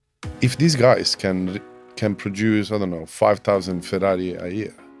if these guys can produce, I don't know, 5,000 Ferrari a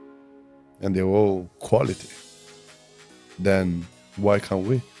year, and they're all quality, then why can't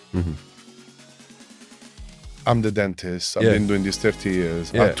we? Mm-hmm. I'm the dentist. I've been doing this 30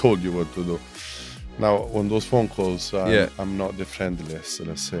 years. I told you what to do. Now, on those phone calls, I'm not the friendliest,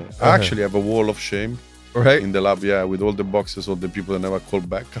 let's say. I actually have a wall of shame in the lab, with all the boxes of the people that never call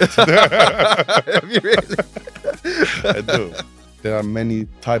back. Have you really? I do. There are many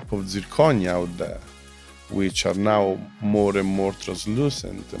type of zirconia out there, which are now more and more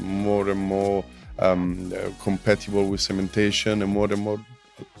translucent, and more compatible with cementation, and more,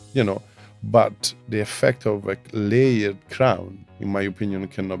 but the effect of a layered crown, in my opinion,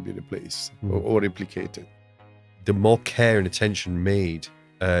 cannot be replaced or replicated. The more care and attention made,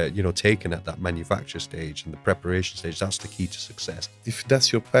 taken at that manufacture stage and the preparation stage, that's the key to success. If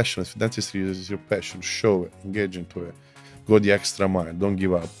that's your passion, if dentistry is your passion, show it, engage into it, go the extra mile, don't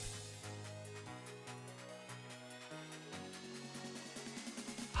give up.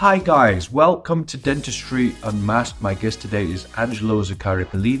 Hi guys, welcome to Dentistry Unmasked. My guest today is Angelo Zuccari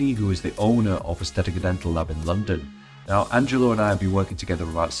Plini, who is the owner of Aesthetica Dental Lab in London. Now, Angelo and I have been working together for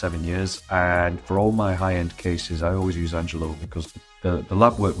about 7 years, and for all my high-end cases, I always use Angelo because the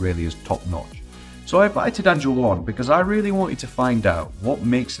lab work really is top-notch. So I invited Angelo on because I really wanted to find out what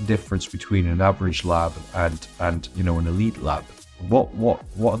makes the difference between an average lab and an elite lab. What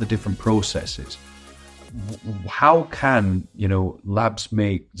are the different processes? How can labs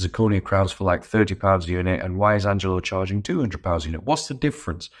make zirconia crowns for like £30 a unit, and why is Angelo charging £200 a unit? What's the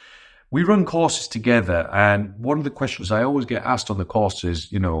difference? We run courses together, and one of the questions I always get asked on the course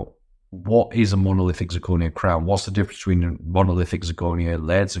is, what is a monolithic zirconia crown? What's the difference between a monolithic zirconia,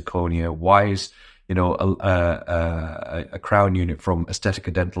 layered zirconia? Why is a crown unit from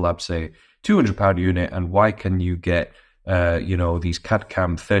Aesthetica Dental Lab say £200 a unit, and why can you get these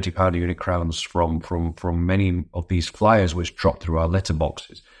CAD/CAM £30 a unit crowns from many of these flyers which drop through our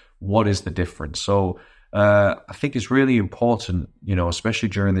letterboxes? What is the difference? So I think it's really important, especially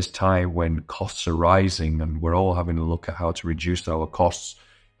during this time when costs are rising and we're all having to look at how to reduce our costs.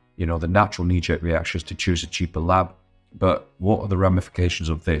 The natural knee-jerk reaction is to choose a cheaper lab, but what are the ramifications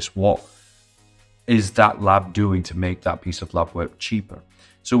of this? What is that lab doing to make that piece of lab work cheaper?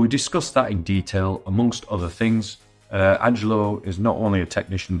 So we discussed that in detail, amongst other things. Angelo is not only a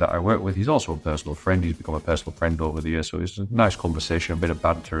technician that I work with, he's also a personal friend. He's become a personal friend over the years, so it's a nice conversation, a bit of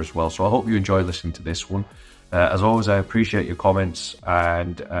banter as well. So I hope you enjoy listening to this one. As always, I appreciate your comments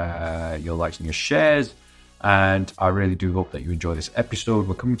and your likes and your shares, and I really do hope that you enjoy this episode.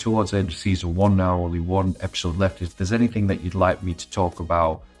 We're coming towards the end of season 1 now, only one episode left. If there's anything that you'd like me to talk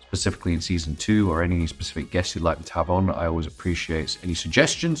about specifically in season 2, or any specific guests you'd like me to have on, I always appreciate any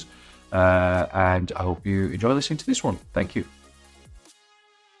suggestions. And I hope you enjoy listening to this one. Thank you.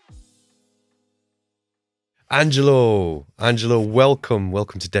 Angelo, welcome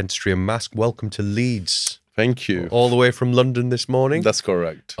to Dentistry Unmasked. Welcome to Leeds. Thank you. All the way from London this morning. That's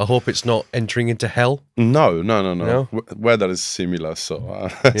correct. I hope it's not entering into hell. No. Weather is similar,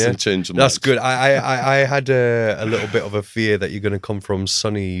 so it hasn't changed much. That's good. I had a little bit of a fear that you're going to come from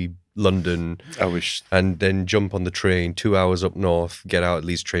sunny London. I wish. And then jump on the train 2 hours up north, get out at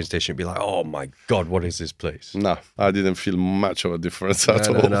Leeds train station and be like, oh my God, what is this place? No, I didn't feel much of a difference at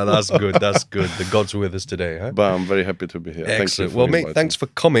all. No, that's good. That's good. The gods are with us today, huh? But I'm very happy to be here. Excellent. Well, mate, thanks for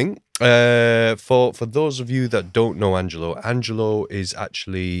coming. For those of you that don't know Angelo is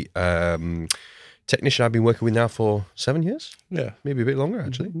actually technician I've been working with now for 7 years. Yeah. Maybe a bit longer,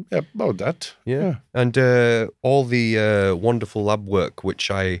 actually. Yeah, about that. Yeah. And all the wonderful lab work which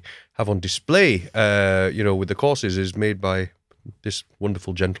I have on display, with the courses is made by this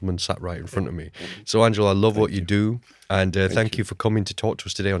wonderful gentleman sat right in front of me. So, Angelo, I love what you do. And thank you for coming to talk to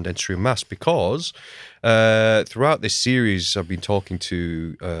us today on Dentistry Unmasked, because throughout this series, I've been talking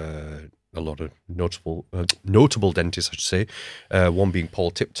to a lot of notable dentists, I should say, one being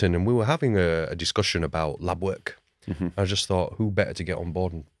Paul Tipton, and we were having a discussion about lab work. Mm-hmm. I just thought, who better to get on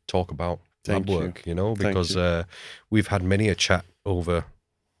board and talk about lab work, because we've had many a chat over,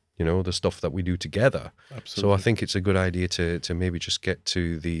 the stuff that we do together. Absolutely. So I think it's a good idea to maybe just get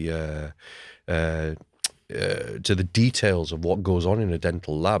to the details of what goes on in a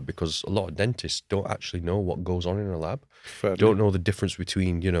dental lab, because a lot of dentists don't actually know what goes on in a lab. Fairly. Don't know the difference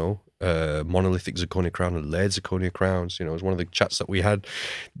between, monolithic zirconia crown and layered zirconia crowns. It was one of the chats that we had,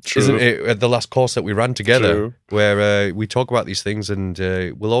 isn't it, at the last course that we ran together, where we talk about these things, and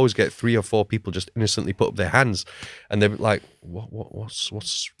we'll always get 3 or 4 people just innocently put up their hands, and they're like, what's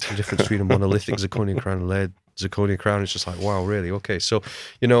the difference between a monolithic zirconia crown and layered zirconia crown. It's just like, wow, really? Okay, so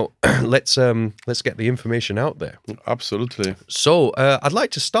let's get the information out there. Absolutely. So I'd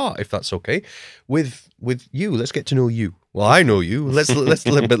like to start, if that's okay, with you. Let's get to know you. Well, I know you.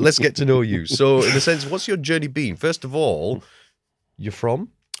 But let's get to know you. So, in a sense, what's your journey been? First of all, you're from?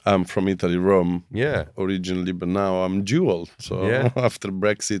 I'm from Italy, Rome. Yeah. Originally, but now I'm dual. So after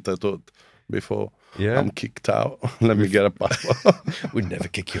Brexit, I thought before I'm kicked out. Let me get a passport. We'd never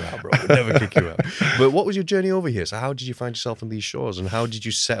kick you out, bro. We'd never kick you out. But what was your journey over here? So how did you find yourself on these shores, and how did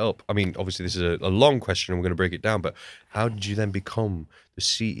you set up? I mean, obviously this is a long question, and we're going to break it down, but how did you then become the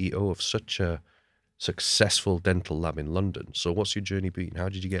CEO of such a successful dental lab in London? So what's your journey been? How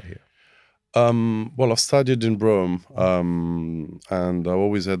did you get here? Well, I studied in Rome, and I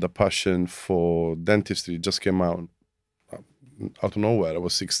always had a passion for dentistry. It just came out of nowhere. I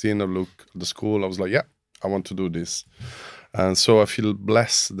was 16. I looked at the school. I was like, yeah, I want to do this. And so I feel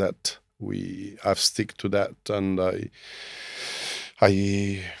blessed that I've stick to that, and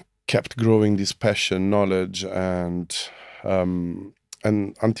I kept growing this passion, knowledge, and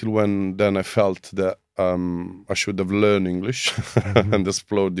until when then I felt that I should have learned English and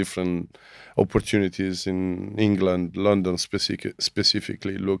explore different opportunities in England. London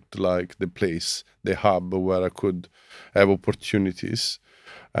specifically looked like the place, the hub where I could have opportunities,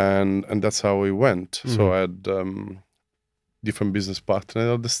 and that's how it went. So I had different business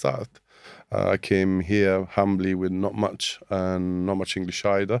partners at the start. I came here humbly with not much and not much English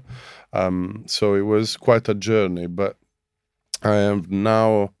either. So it was quite a journey, but I've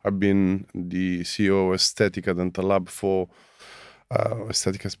been the CEO of Estetica Dental Lab for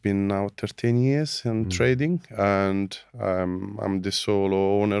Estetica has been now 13 years in trading, and I'm the sole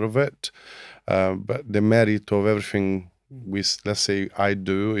owner of it. But the merit of everything let's say I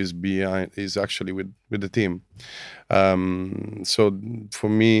do is actually with the team. So for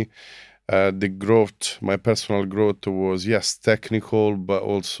me, the growth, my personal growth was technical, but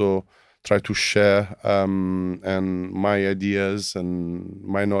also try to share and my ideas and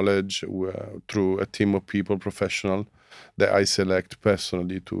my knowledge through a team of people, professional, that I select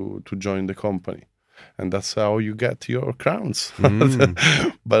personally to join the company. And that's how you get your crowns.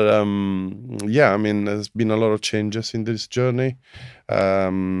 But I mean, there's been a lot of changes in this journey.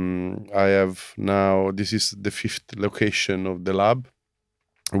 I have now, this is the 5th location of the lab.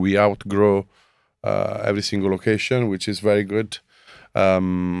 We outgrow every single location, which is very good.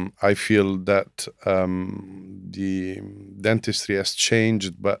 I feel that the dentistry has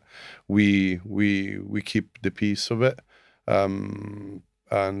changed, but we keep the piece of it.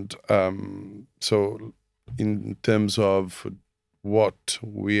 So in terms of where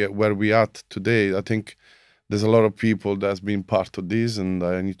we are today, I think there's a lot of people that's been part of this, and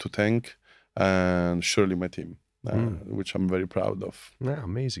I need to thank, and surely my team, which I'm very proud of. Yeah,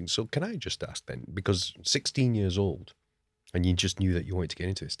 amazing. So can I just ask then, because 16 years old, and you just knew that you wanted to get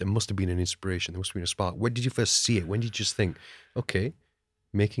into this, there must have been an inspiration, there must have been a spark. When did you first see it? When did you just think, okay,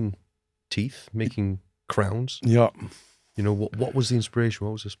 making teeth, making crowns? Yeah. What was the inspiration?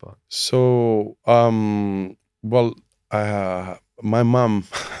 What was the spark? So, my mom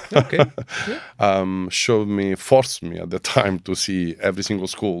forced me at the time to see every single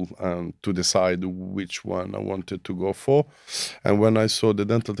school and to decide which one I wanted to go for. And when I saw the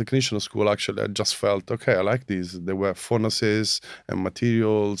dental technician school, actually, I just felt, okay, I like these. There were furnaces and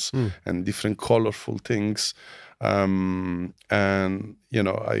materials and different colorful things. And,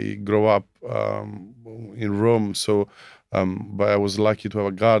 I grew up in Rome, so but I was lucky to have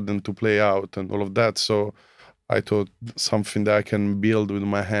a garden to play out and all of that. So I thought something that I can build with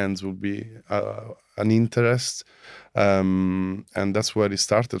my hands would be an interest, and that's where it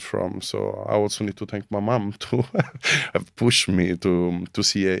started from. So I also need to thank my mom to have pushed me to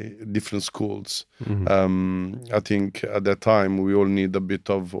see different schools. I think at that time we all need a bit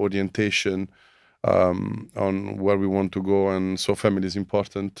of orientation on where we want to go, and so family is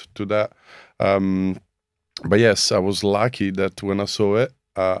important to that. But yes, I was lucky that when I saw it,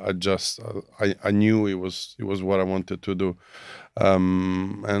 I knew it was what I wanted to do,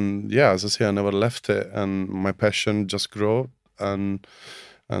 and as I say, I never left it, and my passion just grew, and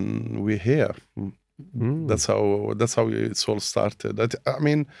we're here. That's how it's all started. I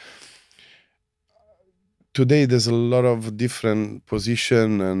mean, today there's a lot of different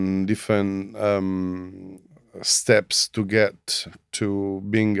position and different steps to get to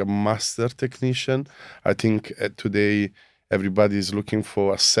being a master technician. I think today everybody is looking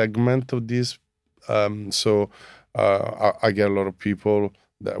for a segment of this. So I get a lot of people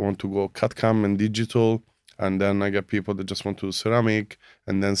that want to go CAD/CAM and digital, and then I get people that just want to do ceramic,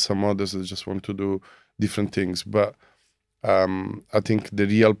 and then some others that just want to do different things. But I think the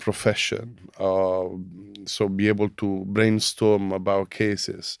real profession, so be able to brainstorm about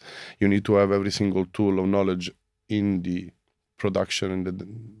cases. You need to have every single tool of knowledge in the production in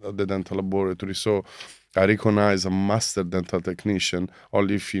the dental laboratory. So I recognize a master dental technician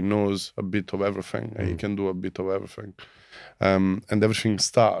only if he knows a bit of everything, and he can do a bit of everything. And everything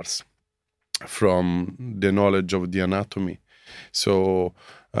starts from the knowledge of the anatomy. So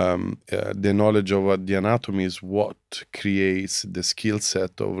the knowledge of the anatomy is what creates the skill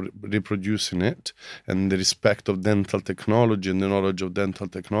set of reproducing it, and the respect of dental technology and the knowledge of dental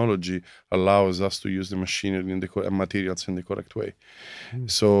technology allows us to use the machinery and the materials in the correct way.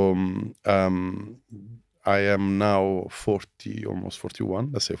 So I am now 40, almost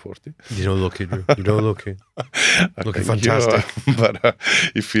 41. Let's say 40. You don't look it. You don't look it. Looking fantastic. But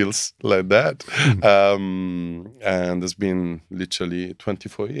it feels like that. And it's been literally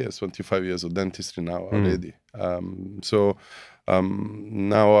 25 years of dentistry now already. So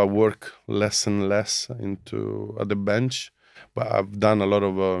now I work less and less at the bench, but I've done a lot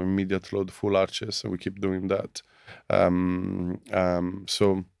of immediate load full arches, and we keep doing that.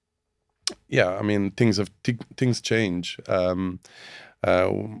 So yeah, I mean, things change when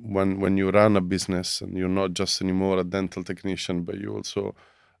you run a business, and you're not just anymore a dental technician, but you also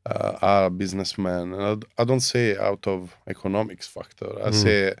are a businessman. And I don't say out of economics factor. I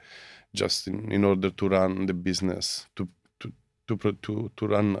say just in order to run the business, to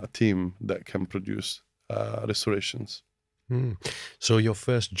run a team that can produce restorations. So your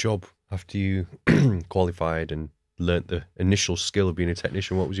first job after you qualified and learnt the initial skill of being a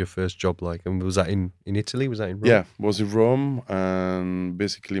technician, what was your first job like? And was that in Italy? Was that in Rome? Yeah, was in Rome, and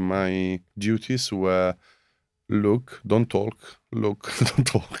basically my duties were look, don't talk, look, don't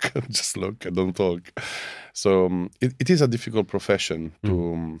talk, just look and don't talk. So it is a difficult profession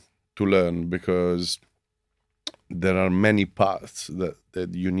to learn, because there are many paths that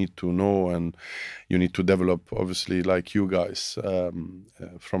you need to know, and you need to develop, obviously, like you guys,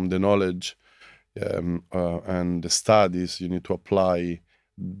 from the knowledge and the studies. You need to apply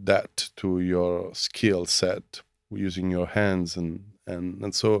that to your skill set using your hands, and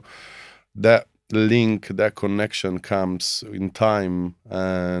so that link, that connection comes in time,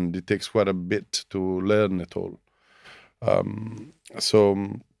 and it takes quite a bit to learn it all.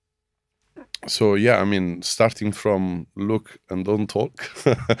 So yeah, I mean, starting from look and don't talk,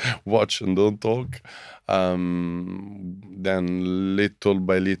 watch and don't talk, then little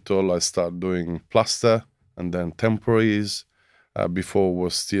by little I start doing plaster, and then temporaries. Before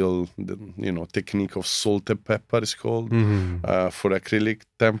was still the technique of salt and pepper is called, for acrylic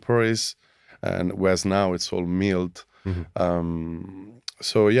temporaries, and whereas now it's all milled.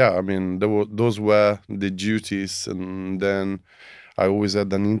 So yeah, I mean, those were the duties, and then I always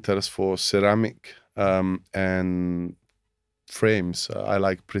had an interest for ceramic and frames. I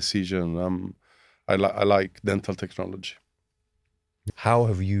like precision. I like dental technology. How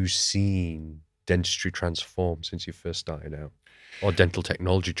have you seen dentistry transform since you first started out? Or dental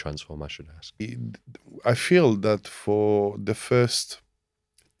technology transform, I should ask. I feel that for the first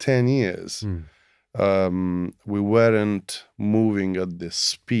 10 years, we weren't moving at the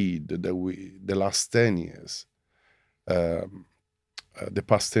speed that the last 10 years. The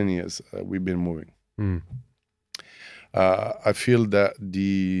past 10 years, we've been moving. I feel that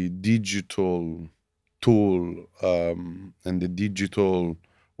the digital tool and the digital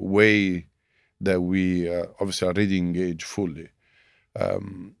way that we obviously already engage fully,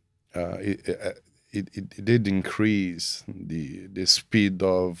 it did increase the speed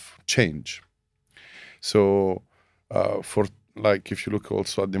of change. So for like, if you look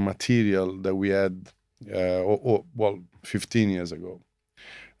also at the material that we had, 15 years ago,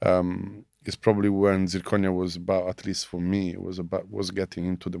 it's probably when zirconia was about, at least for me, it was getting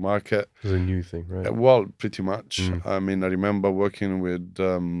into the market. It was a new thing, right? Well, pretty much. I mean, I remember working with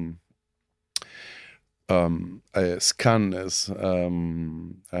scanners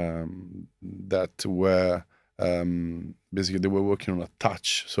that were basically, they were working on a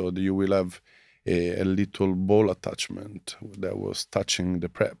touch, so you will have a little ball attachment that was touching the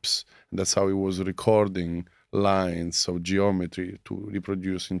preps. And that's how it was recording lines of geometry to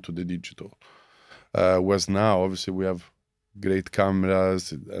reproduce into the digital. Whereas now, obviously, we have great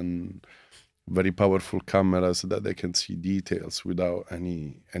cameras and very powerful cameras that they can see details without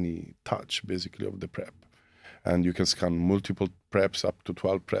any touch, basically, of the prep. And you can scan multiple preps, up to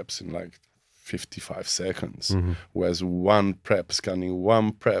 12 preps in like 55 seconds. Whereas scanning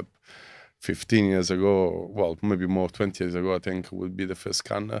one prep 15 years ago, well, maybe more, 20 years ago, I think, would be the first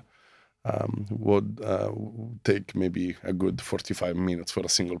scanner, would take maybe a good 45 minutes for a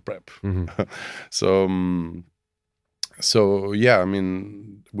single prep. So So yeah, I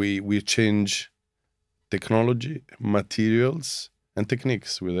mean, we change technology, materials, and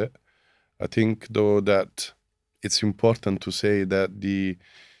techniques with it. I think though that it's important to say that the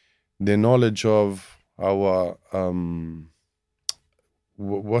knowledge of our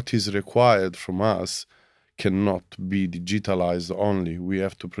what is required from us cannot be digitalized only. We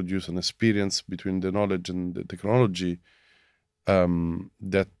have to produce an experience between the knowledge and the technology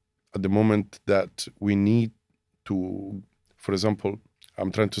that at the moment that we need to, for example,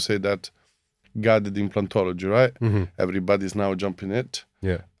 I'm trying to say that guided implantology, right? Everybody's now jumping it.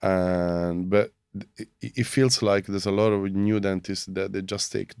 Yeah. But it feels like there's a lot of new dentists that they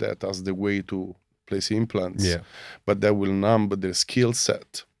just take that as the way to place implants. Yeah. But that will numb their skill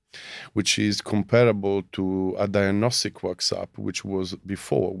set, which is comparable to a diagnostic workshop, which was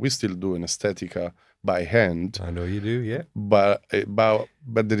before. We still do anesthetica by hand. I know you do, yeah. But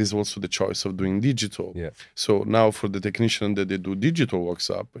there is also the choice of doing digital. Yeah. So now for the technician that they do digital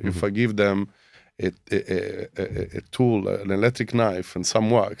workshop, if I give them a tool, an electric knife, and some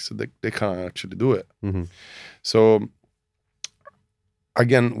wax, they can't actually do it. So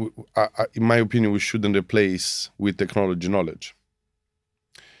again, in my opinion, we shouldn't replace with technology knowledge,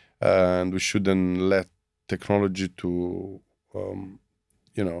 and we shouldn't let technology to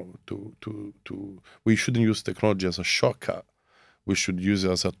we shouldn't use technology as a shortcut. We should use it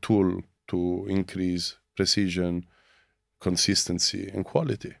as a tool to increase precision, consistency, and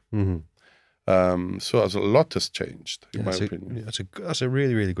quality. So as a lot has changed, in my opinion. That's a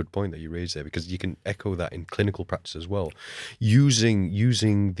really, really good point that you raised there, because you can echo that in clinical practice as well.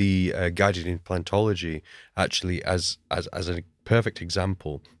 Using the guided implantology actually as a perfect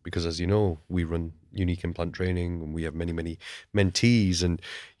example, because as you know, we run unique implant training and we have many mentees, and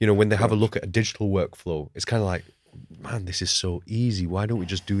when they have a look at a digital workflow, it's kind of like, man, this is so easy. Why don't we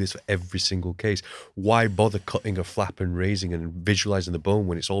just do this for every single case? Why bother cutting a flap and raising and visualizing the bone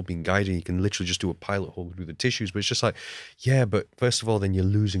when it's all being guided? You can literally just do a pilot hole through the tissues. But it's just like, yeah, but first of all, then you're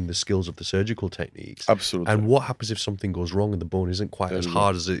losing the skills of the surgical techniques. Absolutely. And what happens if something goes wrong and the bone isn't quite as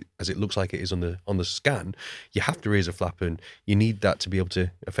hard as it looks like it is on the scan? You have to raise a flap, and you need that to be able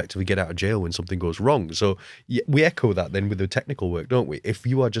to effectively get out of jail when something goes wrong. So we echo that then with the technical work, don't we? If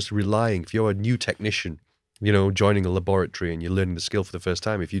you are just relying, if you're a new technician, joining a laboratory and you're learning the skill for the first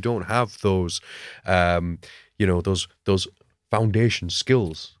time, if you don't have those, those foundation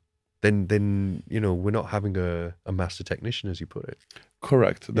skills, then we're not having a master technician, as you put it.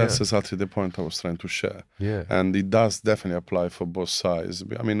 Correct. That's exactly the point I was trying to share. Yeah. And it does definitely apply for both sides.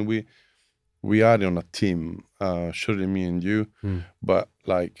 I mean, we are on a team, surely me and you, but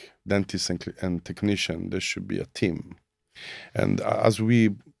like dentist and technician, there should be a team. And as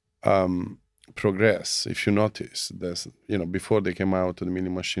we progress, if you notice, there's before they came out with the mini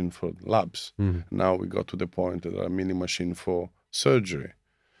machine for labs, now we got to the point that a mini machine for surgery,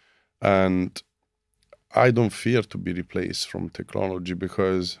 and I don't fear to be replaced from technology,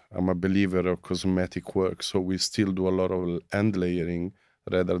 because I'm a believer of cosmetic work, so we still do a lot of end layering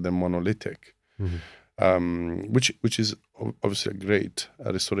rather than monolithic, which is obviously a great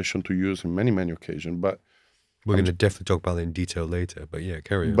restoration to use in many occasions, but we're going to definitely talk about it in detail later, but yeah,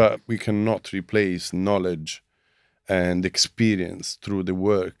 carry on. But we cannot replace knowledge and experience through the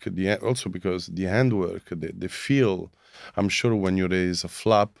work. Also because the handwork, the feel, I'm sure when you raise a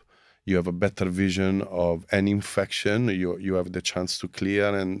flap, you have a better vision of any infection. You have the chance to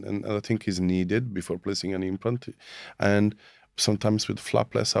clear, and I think is needed before placing an implant. And sometimes with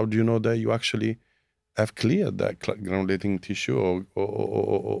flapless, how do you know that you actually have cleared that granulating tissue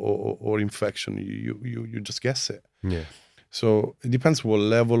or infection? You just guess it. Yeah. So it depends what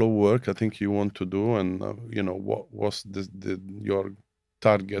level of work I think you want to do, and what was your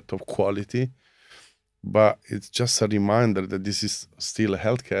target of quality. But it's just a reminder that this is still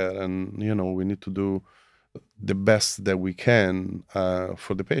healthcare, and we need to do the best that we can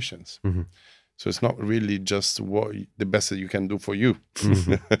for the patients. So it's not really just the best that you can do for you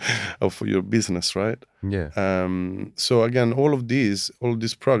or for your business, right? Yeah. So again, all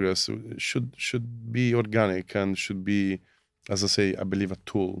this progress should be organic and should be, as I say, I believe, a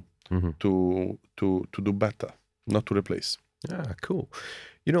tool to do better, not to replace. Ah, cool.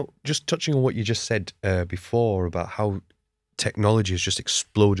 Just touching on what you just said before about how technology has just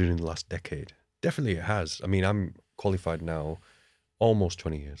exploded in the last decade. Definitely it has. I mean, I'm qualified now almost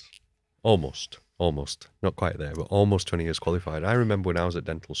 20 years. Almost. Not quite there, but almost 20 years qualified. I remember when I was at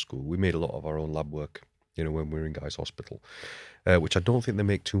dental school, we made a lot of our own lab work, when we were in Guy's Hospital, which I don't think they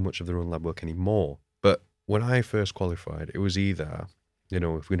make too much of their own lab work anymore. But when I first qualified, it was either,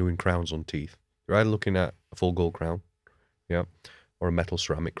 if we're doing crowns on teeth, you're either looking at a full gold crown, yeah, or a metal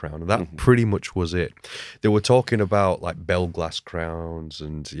ceramic crown. And that pretty much was it. They were talking about like bell glass crowns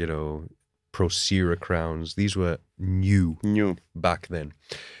and, you know, Procera crowns. These were new back then.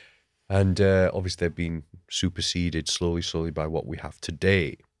 And obviously they've been superseded slowly by what we have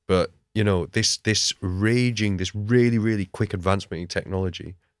today. But, you know, this really, really quick advancement in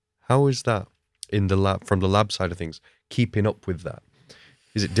technology, how is that in the lab, from the lab side of things, keeping up with that?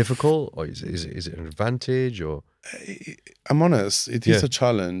 Is it difficult, or is it an advantage? Or I'm honest, it is a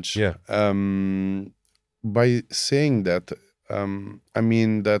challenge. Yeah. By saying that, I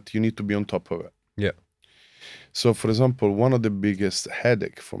mean that you need to be on top of it. Yeah. So, for example, one of the biggest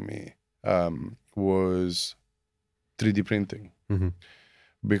headache for me was 3D printing,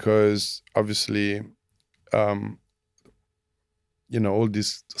 because obviously, you know, all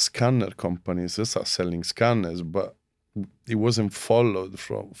these scanner companies, they start selling scanners, but it wasn't followed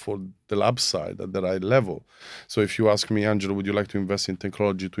for the lab side at the right level. So if you ask me, Angelo, would you like to invest in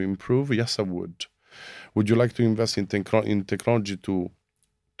technology to improve? Yes, I would. Would you like to invest in technology to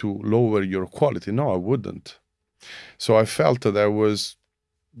lower your quality? No, I wouldn't. So I felt that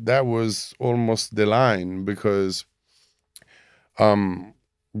that was almost the line, because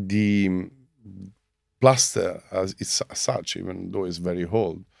the plaster as it's such, even though it's very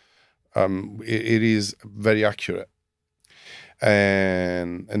old, it is very accurate.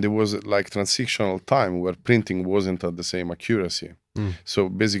 And there was like transitional time where printing wasn't at the same accuracy. So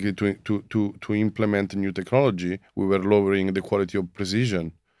basically, to implement a new technology, we were lowering the quality of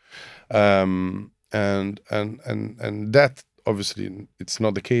precision, and that obviously it's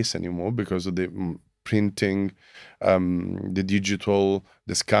not the case anymore because of the printing, the digital,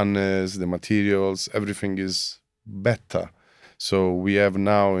 the scanners, the materials, everything is better. So we have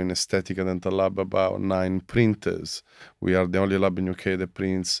now in Aesthetic Dental Lab about 9 printers. We are the only lab in UK that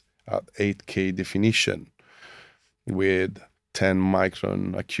prints at 8K definition with 10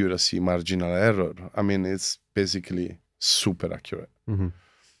 micron accuracy marginal error. I mean, it's basically super accurate.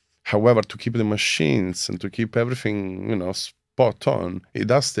 However, to keep the machines and to keep everything, you know, spot on, it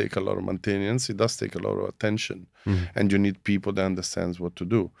does take a lot of maintenance. It does take a lot of attention, and you need people that understands what to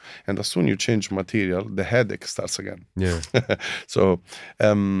do. And as soon as you change material, the headache starts again. Yeah. So,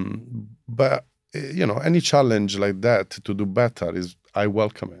 but you know, any challenge like that to do better is, I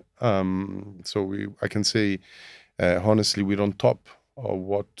welcome it. So I can say, honestly, we're on top of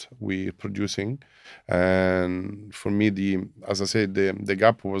what we're producing. And for me, as I said, the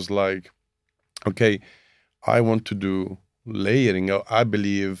gap was like, okay, I want to do layering. I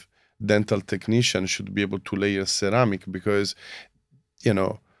believe dental technicians should be able to layer ceramic because, you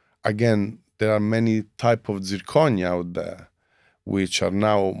know, again, there are many type of zirconia out there which are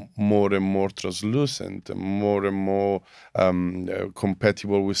now more and more translucent, and more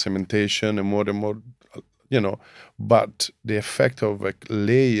compatible with cementation, and more, you know, but the effect of a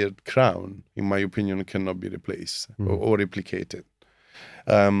layered crown, in my opinion, cannot be replaced or replicated.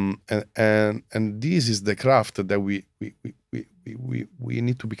 And this is the craft that we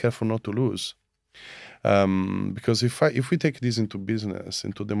need to be careful not to lose. Because if we take this into business,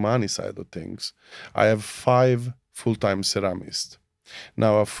 into the money side of things, I have 5 full-time ceramists.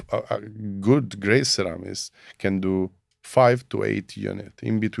 Now, a great ceramist can do 5 to 8 units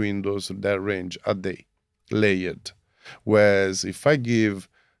in between that range a day, layered. Whereas if I give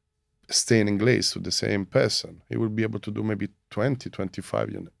stain and glaze to the same person, he will be able to do maybe 20, 25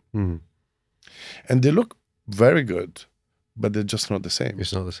 units. And they look very good, but they're just not the same.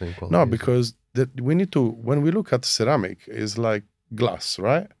 It's not the same quality. No, because we need to, when we look at ceramic, it's like glass,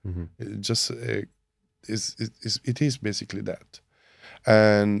 right? It just, it is basically that.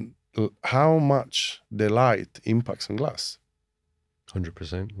 And how much the light impacts on glass.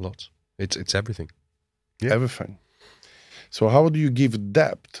 100%, lots. It's everything. Yeah. Everything. So how do you give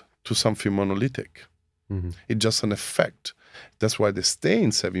depth to something monolithic? It's just an effect. That's why the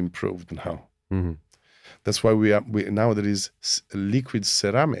stains have improved now. That's why we now there is liquid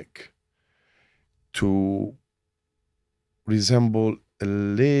ceramic to resemble a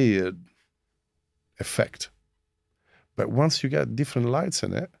layered effect. But once you get different lights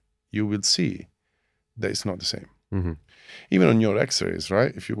in it, you will see that it's not the same. Even on your X-rays,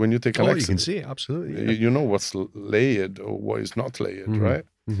 right? When you take an X-ray, you can see it, absolutely. Yeah. You know what's layered or what is not layered, right?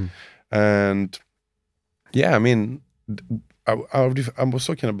 And yeah, I mean, I was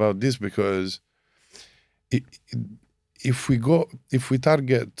talking about this because if we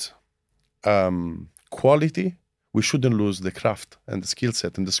target quality, we shouldn't lose the craft and the skill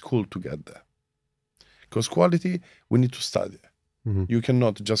set and the school to get there. Because quality, we need to study. You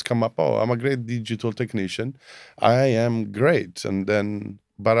cannot just come up, oh, I'm a great digital technician. I am great.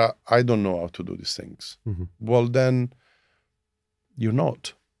 But I don't know how to do these things. Well, then you're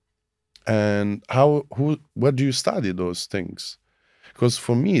not. And where do you study those things? Because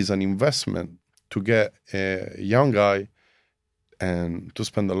for me, it's an investment to get a young guy and to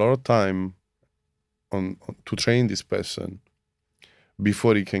spend a lot of time on to train this person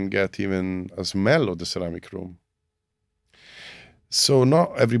before he can get even a smell of the ceramic room. So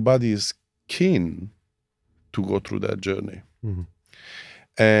not everybody is keen to go through that journey. Mm-hmm.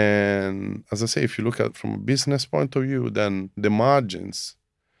 And as I say, if you look at it from a business point of view, then the margins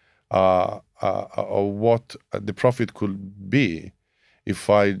are what the profit could be if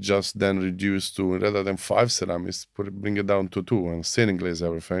I just then reduce to, rather than 5 ceramics, bring it down to 2 and staining glaze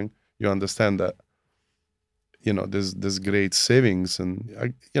everything. You understand that, there's great savings.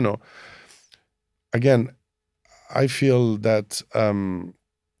 And, again, I feel that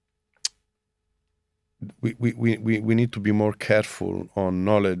we need to be more careful on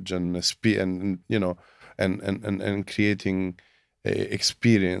knowledge and creating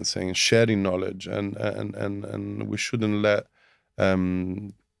experience and sharing knowledge, and we shouldn't let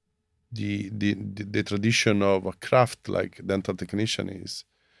the tradition of a craft like dental technician is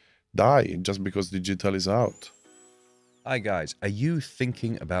die just because digital is out. Hi guys, are you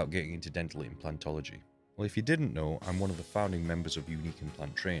thinking about getting into dental implantology? Well, if you didn't know, I'm one of the founding members of Unique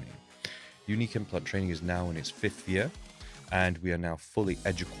Implant Training. Unique Implant Training is now in its 5th year, and we are now fully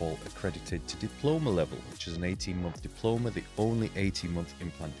EduQual accredited to diploma level, which is an 18-month diploma, the only 18-month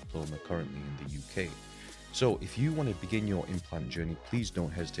implant diploma currently in the UK. So if you want to begin your implant journey, please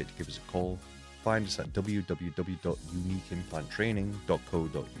don't hesitate to give us a call. Find us at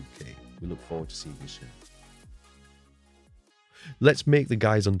www.uniqueimplantraining.co.uk. We look forward to seeing you soon. Let's make the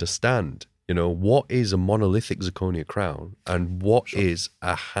guys understand, what is a monolithic zirconia crown and what is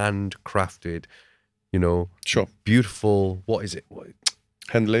a handcrafted, beautiful, what is it?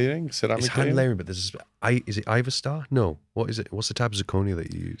 Hand layering, ceramic. It's hand layering, but is it Iverstar? No. What is it? What's the type of zirconia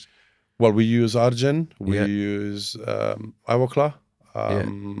that you use? Well, we use argent. We use Ivoclar.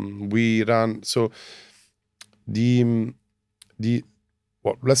 We run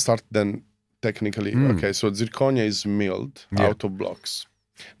let's start then technically. Okay, so zirconia is milled out of blocks.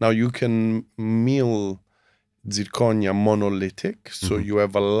 Now you can mill zirconia monolithic, so you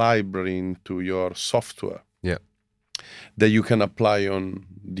have a library into your software that you can apply on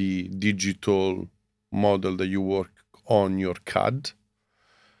the digital model that you work on your CAD.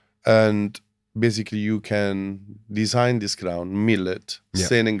 And basically you can design this crown, mill it,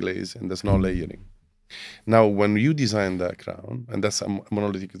 staining glaze, and there's no layering. Now, when you design that crown, and that's a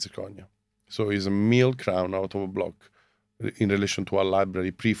monolithic zirconia, so it's a milled crown out of a block in relation to a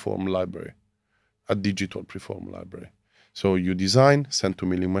library, preform library, a digital preform library. So you design, send to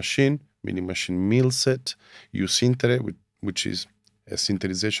milling machine mills it, you sinter it, which is a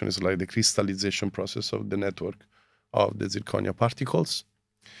sinterization, is like the crystallization process of the network of the zirconia particles.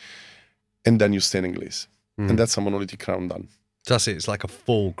 And then you staining glaze. And that's a monolithic crown done. That's it. It's like a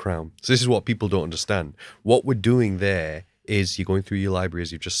full crown. So this is what people don't understand. What we're doing there is you're going through your library,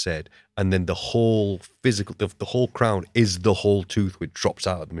 as you've just said, and then the whole the whole crown is the whole tooth which drops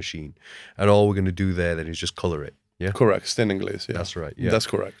out of the machine. And all we're going to do there then is just color it. Yeah? Correct. Staining glaze. Yeah. That's right. Yeah. That's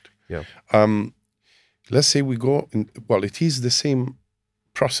correct. Yeah. Let's say we go it is the same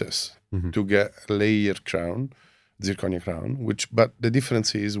process to get a layer crown, zirconia crown, but the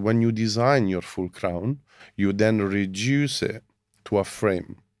difference is when you design your full crown, you then reduce it to a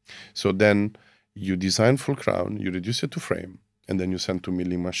frame. So then you design full crown, you reduce it to frame, and then you send to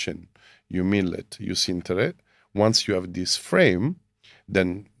milling machine. You mill it, you sinter it. Once you have this frame,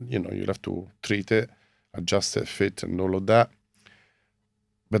 then you'll have to treat it, adjust it, fit, and all of that.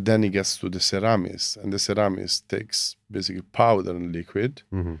 But then it gets to the ceramics, and the ceramics takes basically powder and liquid,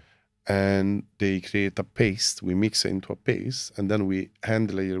 and they create a paste. We mix it into a paste, and then we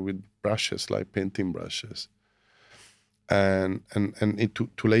hand layer with brushes like painting brushes. And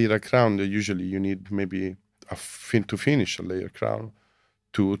to layer a crown, usually you need maybe to finish a layer crown,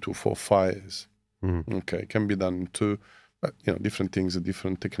 2 to 4 fires. Okay, it can be done in 2, but different things,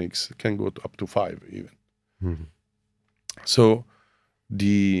 different techniques. It can go up to 5 even. So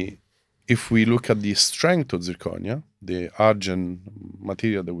if we look at the strength of zirconia, the argent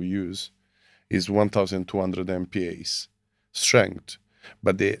material that we use is 1,200 MPa's strength,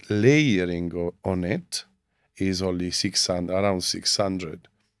 but the layering on it is only around 600.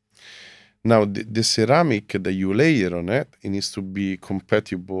 Now, the ceramic that you layer on it needs to be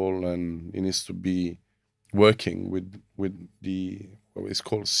compatible, and it needs to be working with what is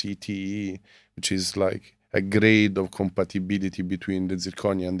called CTE, which is like a grade of compatibility between the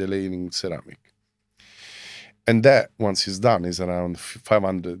zirconia and the layering ceramic. And that, once it's done, is around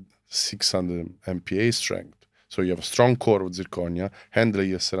 500, 600 MPa strength. So you have a strong core of zirconia, hand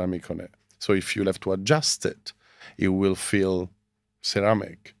layer ceramic on it. So if you have to adjust it, it will feel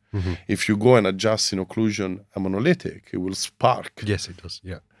ceramic. If you go and adjust in occlusion a monolithic, it will spark. Yes, it does.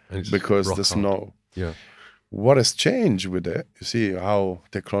 Yeah, because there's no. Yeah. What has changed with it? You see how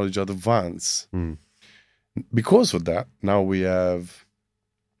technology advances. Because of that, now we have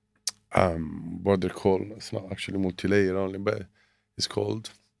what they're called. It's not actually multi-layer only, but it's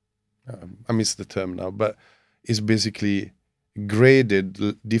called. I miss the term now, but it's basically graded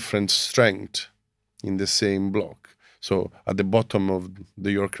different strength in the same block. So at the bottom of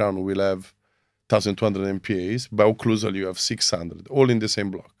your crown, we'll have 1,200 MPAs. By occlusal, you have 600, all in the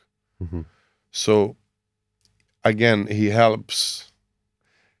same block. So again, he helps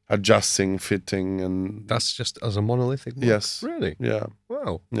adjusting, fitting, and that's just as a monolithic block? Yes. Really? Yeah.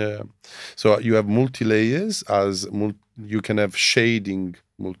 Wow. Yeah. So you have multi-layers you can have shading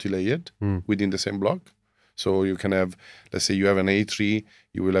multi-layered within the same block. So you can have, let's say you have an A3,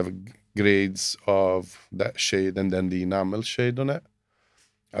 you will have grades of that shade and then the enamel shade on it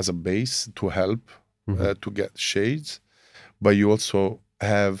as a base to help to get shades. But you also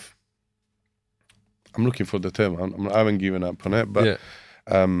have, I'm looking for the term, I haven't given up on it, but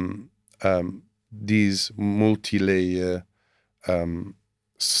these multi-layer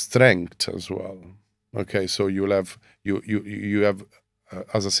strength as well. Okay, so you'll have you have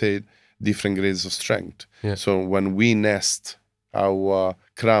as I said, different grades of strength. So when we nest our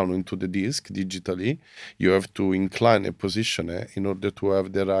crown into the disc digitally, you have to incline and position it in order to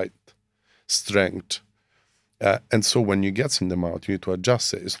have the right strength. And so when you get in the mouth, you need to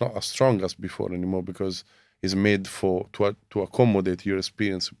adjust it. It's not as strong as before anymore because it's made to accommodate your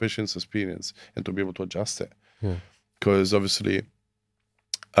experience, your patient's experience, and to be able to adjust it. Because obviously,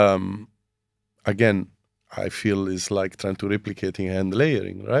 again, I feel it's like trying to replicating hand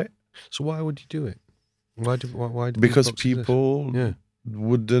layering, right? So why would you do it? Why do because people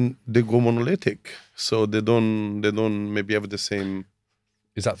wouldn't, they go monolithic, so they don't maybe have the same.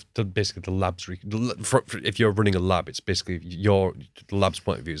 Is that basically the lab's if you're running a lab, it's basically the lab's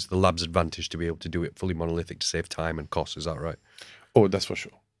point of view is the lab's advantage to be able to do it fully monolithic to save time and cost. Is that right? Oh, that's for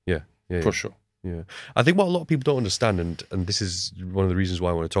sure. For sure. Yeah, I think what a lot of people don't understand, and this is one of the reasons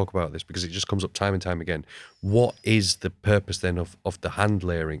why I want to talk about this, because it just comes up time and time again. What is the purpose then of the hand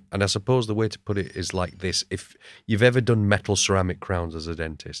layering? And I suppose the way to put it is like this: if you've ever done metal ceramic crowns as a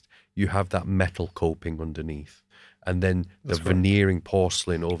dentist, you have that metal coping underneath, and then the veneering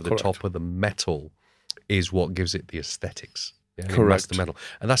porcelain over the top of the metal is what gives it the aesthetics. Yeah? Correct. The metal,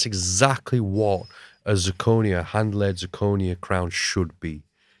 and that's exactly what a zirconia, hand-layered zirconia crown should be.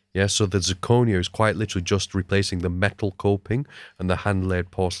 Yeah, so the zirconia is quite literally just replacing the metal coping and the hand-layered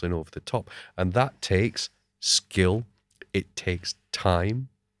porcelain over the top. And that takes skill, it takes time,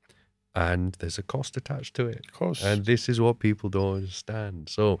 and there's a cost attached to it. Of course. And this is what people don't understand.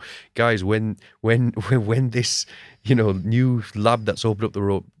 So, guys, when this, new lab that's opened up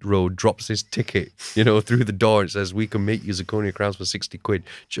the road drops this ticket, through the door and says, we can make you zirconia crowns for 60 quid,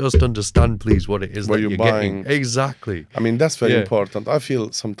 just understand, please, what it is that you're buying. Getting. Exactly. I mean, that's very important. I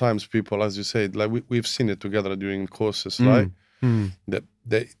feel sometimes people, as you said, like we've seen it together during courses, right? That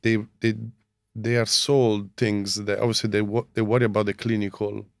they are sold things that obviously they worry about the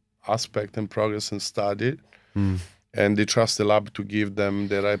clinical aspect and progress and study, and they trust the lab to give them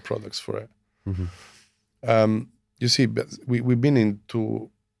the right products for it. You see, we've been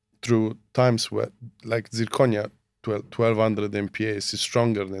through times where, like zirconia, 1200 MPAs is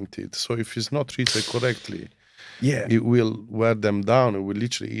stronger than teeth. So if it's not treated correctly, it will wear them down. It will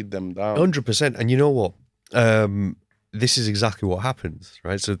literally eat them down. 100%. And you know what? This is exactly what happens,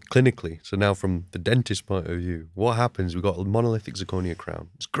 right? So clinically, so now from the dentist point of view, what happens? We've got a monolithic zirconia crown.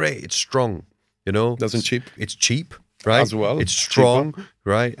 It's great. It's strong. It's cheap, right? As well. It's strong,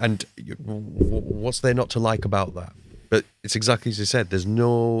 right? And what's there not to like about that? But it's exactly as you said. There's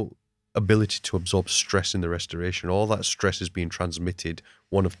no ability to absorb stress in the restoration. All that stress is being transmitted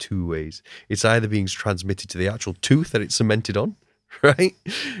one of two ways. It's either being transmitted to the actual tooth that it's cemented on, right?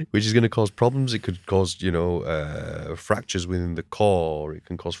 Which is going to cause problems. It could cause, fractures within the core. It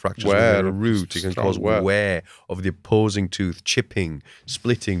can cause fractures within the root. It can cause wear of the opposing tooth, chipping,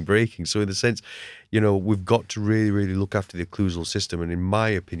 splitting, breaking. So in the sense, we've got to really, really look after the occlusal system. And in my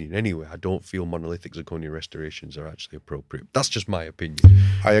opinion, anyway, I don't feel monolithic zirconia restorations are actually appropriate. That's just my opinion.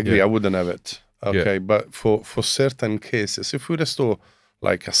 I agree. Yeah. I wouldn't have it. Okay, but for certain cases, if we restore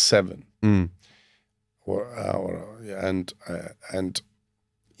like a 7, and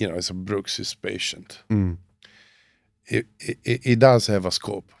it's a Brooks's patient, it does have a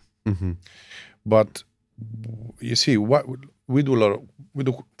scope. But you see, what we do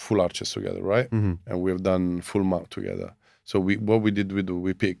full arches together, right? And we have done full mount together. So we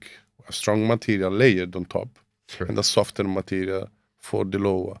pick a strong material layered on top and a softer material for the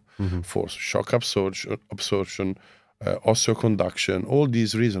lower, for shock absorption, osteoconduction. All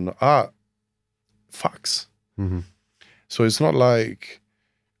these reasons are facts. So it's not like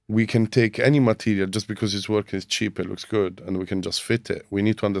we can take any material just because it's working, it's cheap, it looks good, and we can just fit it. We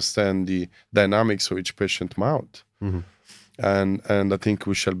need to understand the dynamics of each patient mount. And I think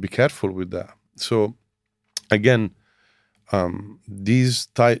we shall be careful with that. So again, these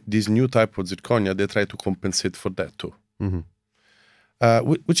new type of zirconia, they try to compensate for that too.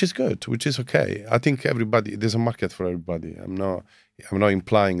 Which is good, which is okay. I think there's a market for everybody. I'm not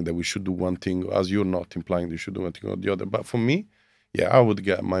implying that we should do one thing, as you're not implying that you should do one thing or the other. But for me, yeah, I would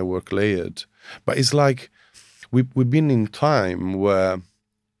get my work layered. But it's like we've been in time where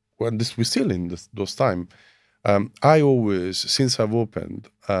we're still in those time. I always, since I've opened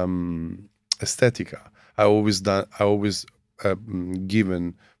Estetica, I always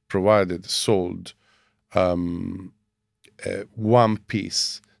sold one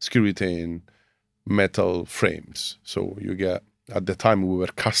piece screw retained metal frames. So you get, at the time we were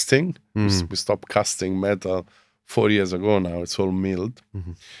casting, we stopped casting metal 4 years ago now, it's all milled.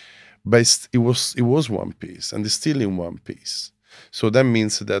 But it was one piece, and it's still in one piece. So that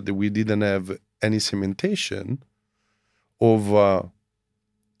means that we didn't have any cementation of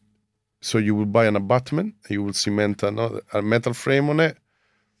so you will buy an abutment, you will cement a metal frame on it,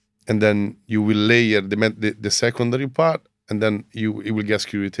 and then you will layer the secondary part, and then it will get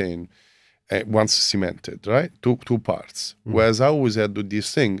screw retained once cemented, right? Two parts. Whereas I always had to do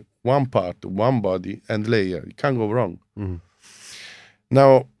this thing, one part, one body, and layer. You can't go wrong.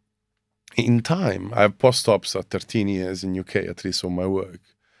 Now, in time, I have post-ops at 13 years in UK, at least on my work.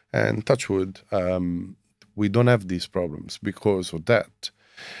 And touch wood, we don't have these problems because of that.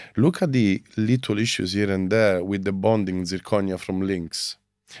 Look at the little issues here and there with the bonding zirconia from links.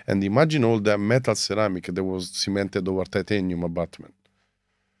 And imagine all that metal ceramic that was cemented over titanium abutment.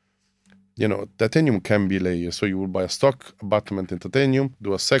 You know, titanium can be layered. So you will buy a stock abutment in titanium,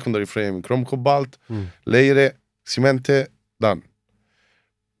 do a secondary frame in chrome cobalt, layer it, cement it, done.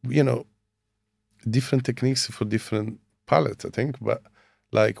 You know, different techniques for different palettes, I think. But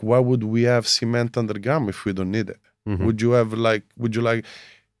like, why would we have cement under gum if we don't need it? Would you like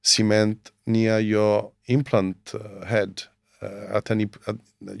cement near your implant head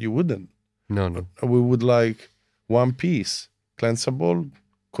you wouldn't. No. We would like one piece, cleansable,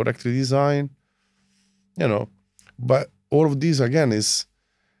 correctly designed, you know. But all of these again it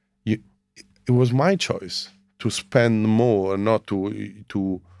was my choice to spend more, not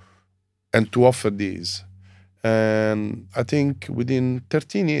to offer these. And I think within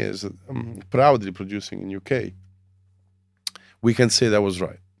 13 years, proudly producing in UK, we can say that was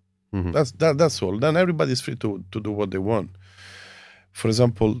right. That's all. Then everybody's free to do what they want. For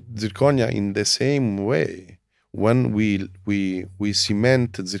example, zirconia in the same way, when we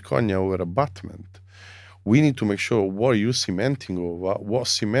cement zirconia over abutment, we need to make sure what are you cementing over, what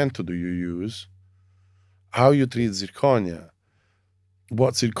cement do you use, how you treat zirconia,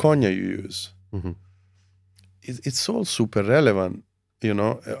 what zirconia you use. It's all super relevant, you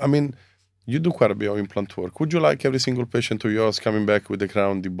know. I mean, you do quite a bit of implant work. Would you like every single patient of yours coming back with the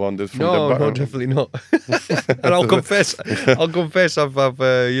crown debonded from the back? No, definitely not. And I'll confess,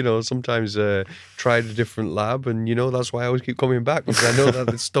 I've sometimes tried a different lab, and that's why I always keep coming back, because I know that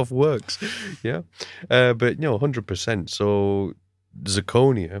this stuff works. Yeah, but 100%. So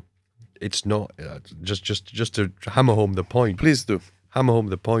zirconia, it's not just to hammer home the point. Please do hammer home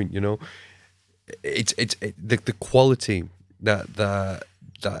the point. It's the quality that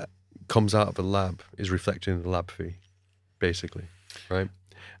comes out of the lab is reflected in the lab fee, basically, right?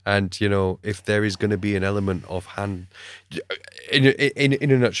 And if there is going to be an element of hand, in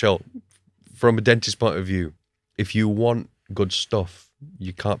a nutshell, from a dentist point of view, if you want good stuff,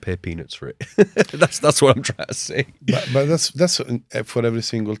 you can't pay peanuts for it. that's what I'm trying to say. But that's for every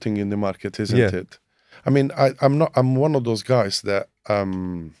single thing in the market, isn't it? I mean, I'm one of those guys that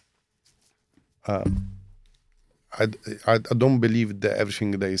I don't believe that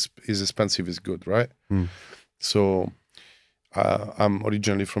everything that is expensive is good, right? So I'm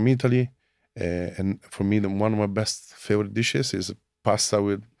originally from Italy, and for me, one of my best favorite dishes is pasta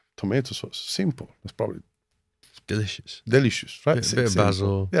with tomato sauce. Simple. It's probably delicious, right? Bit of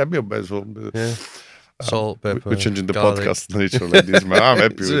basil. Yeah, a bit of basil. Yeah. Salt, pepper. We're changing the garlic. podcast nature like this, man. I'm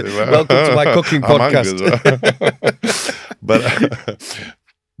happy with it. Man. Welcome to my cooking podcast.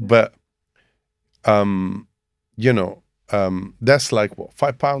 But That's like what,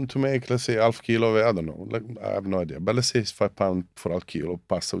 £5 to make, let's say half kilo. I don't know. Like, I have no idea. But let's say it's £5 for half kilo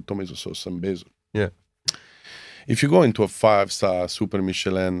pasta with tomato sauce and basil. Yeah. If you go into a 5-star super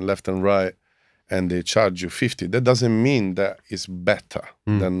Michelin left and right and they charge you 50, that doesn't mean that it's better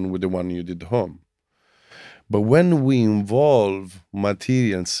than with the one you did home. But when we involve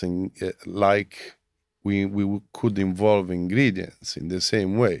materials in, like we could involve ingredients in the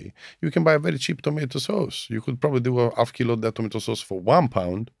same way, you can buy a very cheap tomato sauce. You could probably do a half kilo of that tomato sauce for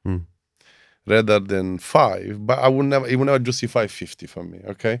 £1 rather than 5. But it would never justify 50 for me.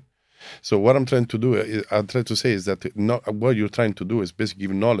 Okay. So what I'm trying to do, is that what you're trying to do is basically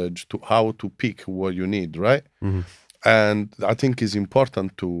give knowledge to how to pick what you need, right? And I think it's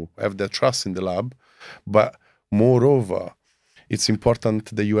important to have that trust in the lab, but moreover, it's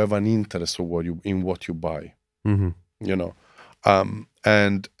important that you have an interest in what you buy. You know, and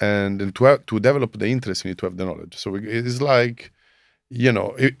to develop the interest, you need to have the knowledge. So it's like, you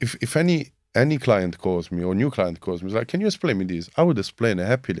know, if any client calls me or new client calls me, it's like, can you explain me this? I would explain it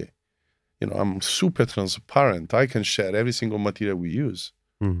happily. You know, I'm super transparent. I can share every single material we use.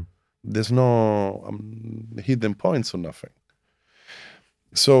 There's no hidden points or nothing.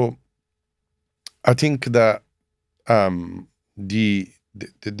 So I think that the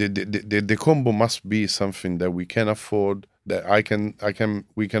combo must be something that we can afford, that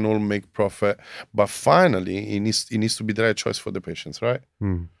we can all make profit. But finally, it needs to be the right choice for the patients, right?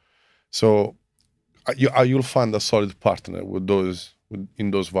 So you'll find a solid partner with those.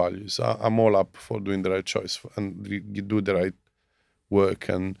 In those values, I'm all up for doing the right choice and do the right work.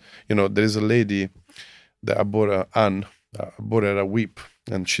 And you know, there is a lady that I bought her a whip,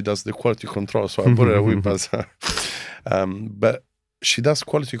 and she does the quality control. So I bought her a whip as but she does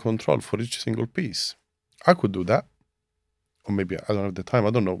quality control for each single piece. I could do that, or maybe I don't have the time. I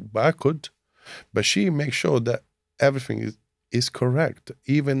don't know, but I could. But she makes sure that everything is correct,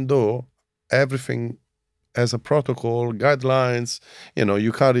 even though everything as a protocol, guidelines, you know,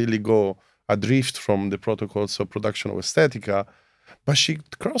 you can't really go adrift from the protocols of production of aesthetica, but she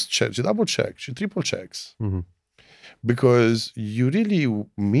cross-checks, she double-checks, she triple-checks. Because you really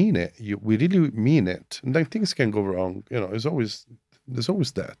mean it. We really mean it. And then things can go wrong. You know, there's always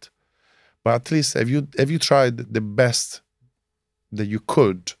that. But at least have you tried the best that you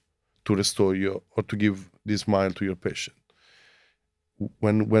could to restore or to give this smile to your patient?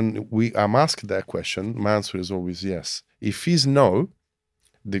 When I'm asked that question, my answer is always yes. If he's no,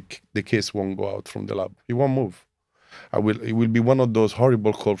 the case won't go out from the lab. It won't move. It will be one of those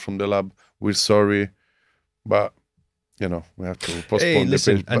horrible calls from the lab. We're sorry, but you know, we have to postpone. Hey,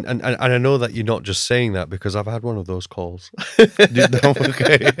 listen, and I know that you're not just saying that because I've had one of those calls. Okay.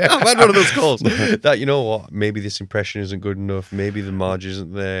 I've had one of those calls that, you know what, maybe this impression isn't good enough, maybe the margin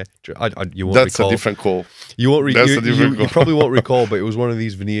isn't there. You won't That's recall. a different call. You won't. That's a different call. You probably won't recall, but it was one of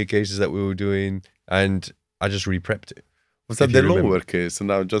these veneer cases that we were doing, and I just re-prepped it. Was that the lower case?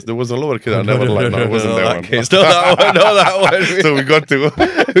 No, there was a lower case. I never liked. No, it wasn't that one. Case. Not that one. Not that one. So we got to.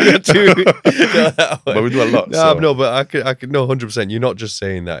 But we do a lot. No, no, but I could. No, 100%. You're not just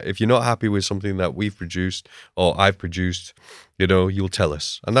saying that. If you're not happy with something that we've produced or I've produced, you know, you'll tell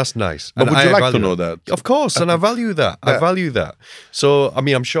us, and that's nice. But and would you like to know that? Of course, and I value that. Yeah. I value that. So, I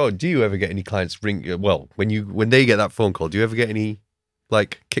mean, I'm sure. Do you ever get any clients ring? Well, when they get that phone call, do you ever get any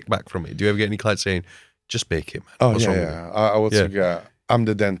like kickback from it? Do you ever get any clients saying, just make it, man? Oh, yeah. I would say, I'm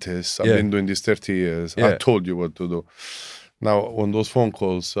the dentist. I've been doing this 30 years. I told you what to do. Now, on those phone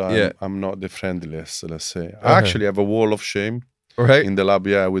calls, I'm not the friendliest, let's say. I actually have a wall of shame in the lab,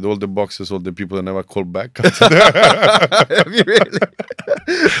 with all the boxes, all the people that never call back. Have you really?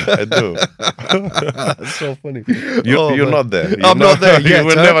 I do. That's so funny. You're not there. I'm not there yet. You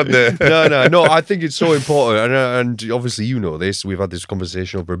were never there. No. I think it's so important, and obviously you know this. We've had this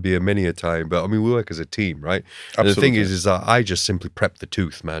conversation over a beer many a time, but I mean we work as a team, right? And the thing is that I just simply prep the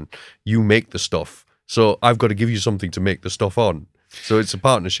tooth, man. You make the stuff, so I've got to give you something to make the stuff on. So it's a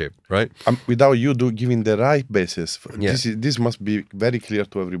partnership, right? Without you giving the right basis, this must be very clear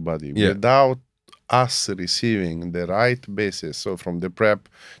to everybody. Without us receiving the right basis, so from the prep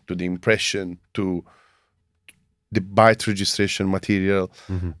to the impression to the bite registration material,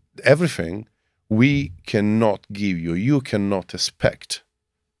 everything, we cannot give you cannot expect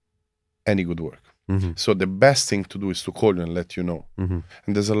any good work. So the best thing to do is to call you and let you know. And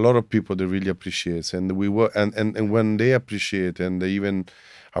there's a lot of people that really appreciate, and and when they appreciate and they even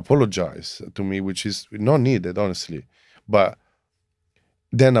apologize to me, which is not needed, honestly, but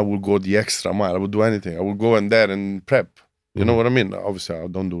then I will go the extra mile. I will do anything. I will go in there and prep. You know what I mean? Obviously, I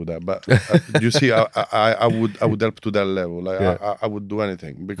don't do that, but you see, I would help to that level. Like I would do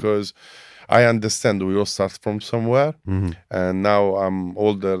anything because I understand we all start from somewhere, and now I'm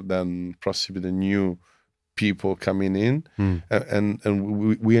older than possibly the new people coming in,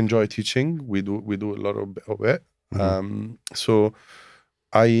 and we enjoy teaching. We do a lot of it. So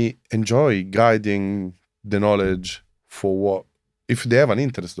I enjoy guiding the knowledge for what, if they have an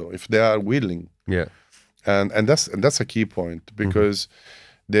interest though, if they are willing. Yeah. And that's a key point because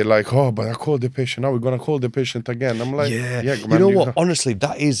they're like, oh, but I called the patient. Now we're gonna call the patient again. I'm like, yeah, man, you know what? Honestly,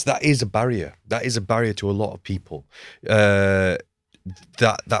 that is a barrier. That is a barrier to a lot of people. That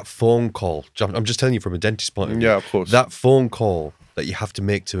phone call. I'm just telling you from a dentist point of view. Yeah, of course. That phone call that you have to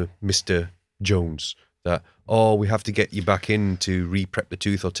make to Mr. Jones. That, oh, we have to get you back in to re-prep the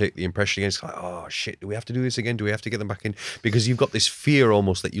tooth or take the impression again. It's like, oh shit, do we have to do this again? Do we have to get them back in? Because you've got this fear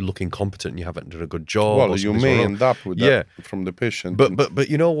almost that you look incompetent and you haven't done a good job. Well, you may end up with that from the patient. But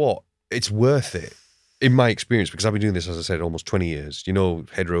you know what? It's worth it. In my experience, because I've been doing this, as I said, almost 20 years. You know,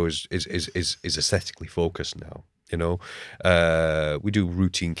 Hedro is aesthetically focused now. You know, we do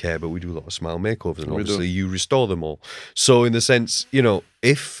routine care, but we do a lot of smile makeovers, and obviously you restore them all. So in the sense, you know,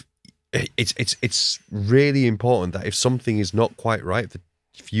 if it's really important that if something is not quite right,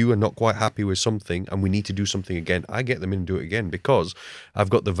 if you are not quite happy with something and we need to do something again, I get them in and do it again because I've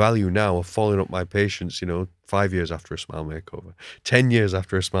got the value now of following up my patients, you know, 5 years after a smile makeover, 10 years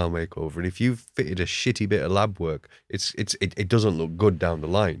after a smile makeover. And if you've fitted a shitty bit of lab work, it doesn't look good down the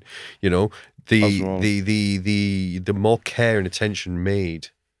line. You know, the more care and attention made,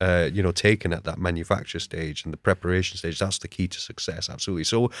 you know, taken at that manufacture stage and the preparation stage, that's the key to success. Absolutely.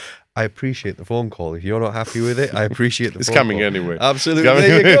 So I appreciate the phone call. If you're not happy with it, I appreciate the phone call. It's coming anyway. Absolutely.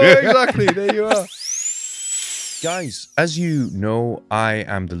 There you go. Exactly. There you are. Guys, as you know, I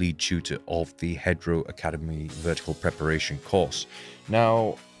am the lead tutor of the Hedro Academy Vertical Preparation course.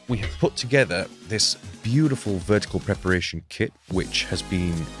 Now, we have put together this beautiful vertical preparation kit, which has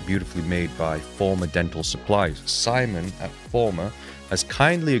been beautifully made by Forma Dental Supplies. Simon at Forma has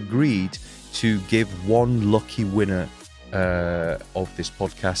kindly agreed to give one lucky winner of this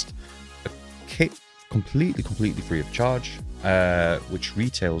podcast a kit completely free of charge, which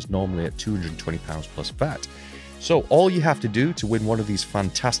retails normally at £220 plus VAT. So all you have to do to win one of these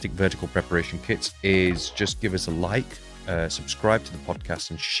fantastic vertical preparation kits is just give us a like, subscribe to the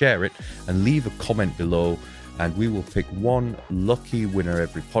podcast and share it, and leave a comment below, and we will pick one lucky winner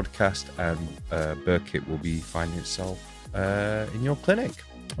every podcast, and Burkit will be finding itself in your clinic.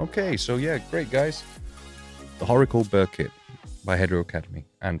 Okay, so yeah, great guys. The Horacle Burkit by Hedro Academy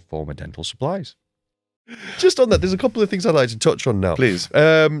and Forma Dental Supplies. Just on that, there's a couple of things I'd like to touch on now. Please.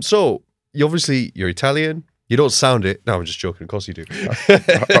 So you're Italian. You don't sound it. No, I'm just joking. Of course you do.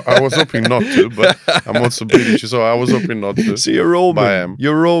 I was hoping not to, but I'm also British, so I was hoping not to. So you're Roman. I am.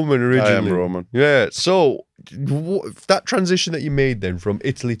 You're Roman originally. I am Roman. Yeah. So that transition that you made then from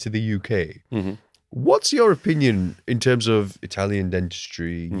Italy to the UK, what's your opinion in terms of Italian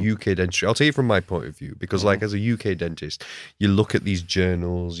dentistry, UK dentistry? I'll tell you from my point of view, because like as a UK dentist, you look at these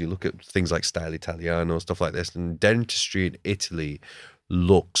journals, you look at things like Style Italiano, stuff like this, and dentistry in Italy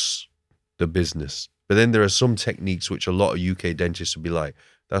looks the business. But then there are some techniques which a lot of UK dentists would be like,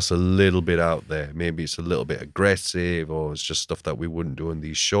 that's a little bit out there. Maybe it's a little bit aggressive, or it's just stuff that we wouldn't do on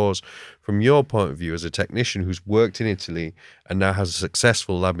these shows. From your point of view, as a technician who's worked in Italy and now has a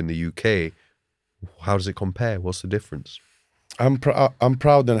successful lab in the UK, how does it compare? What's the difference? I'm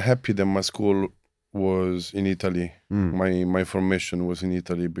proud and happy that my school was in Italy. My formation was in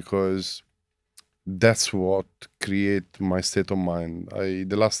Italy, because that's what create my state of mind.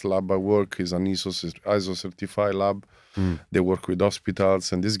 The last lab I work is an ISO certified lab. They work with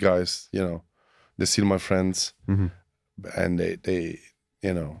hospitals, and these guys, you know, they're still my friends, and they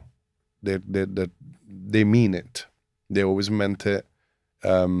you know, they mean it. They always meant it,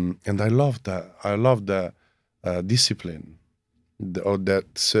 and I love that. I love that discipline, or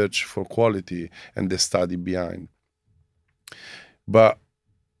that search for quality and the study behind. But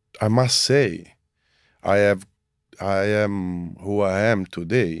I must say, I am who I am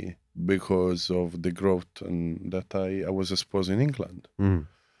today because of the growth and that I was exposed in England.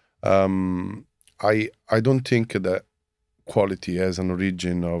 I don't think that quality has an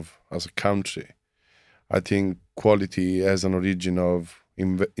origin as a country. I think quality has an origin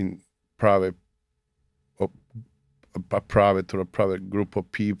in private, a private group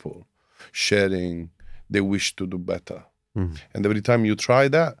of people sharing the wish to do better. And every time you try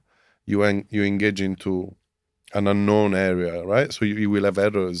that, you engage into an unknown area, right? So you will have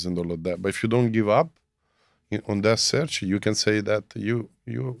errors and all of that. But if you don't give up on that search, you can say that you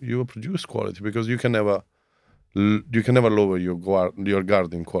produce quality, because you can never you can never lower your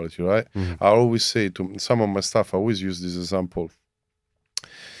guard in quality, right? I always say to some of my staff, I always use this example.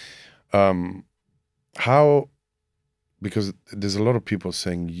 How, because there's a lot of people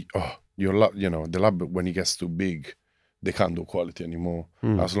saying, oh, your lab, the lab, when it gets too big, they can't do quality anymore.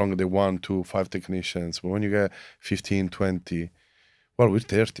 As long as they 1, 2, 5 technicians. But when you get 15, 20, well, we're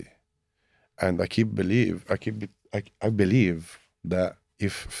 30. And I believe that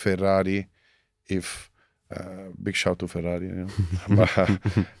if Ferrari, big shout to Ferrari,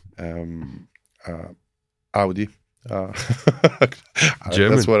 Audi,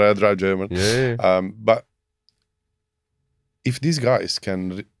 that's what I drive, German. Yeah. But if these guys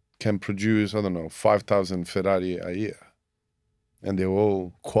can produce, I don't know, 5,000 Ferrari a year, and they're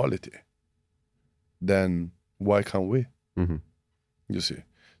all quality, then why can't we? You see.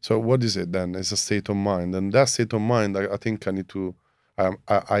 So what is it then? It's a state of mind, and that state of mind, I think I need to.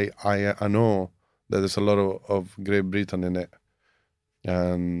 I know that there's a lot of Great Britain in it,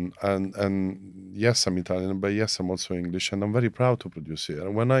 and yes, I'm Italian, but yes, I'm also English, and I'm very proud to produce here.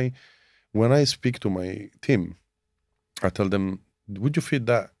 And when I speak to my team, I tell them, would you fit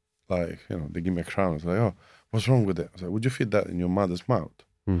that? Like, they give me a crown. It's like, oh, what's wrong with it? I was like, would you fit that in your mother's mouth?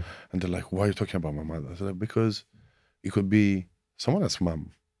 And they're like, why are you talking about my mother? I said, because it could be someone else's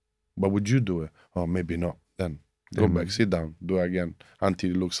mom. But would you do it? Oh, maybe not. Then go back, sit down, do it again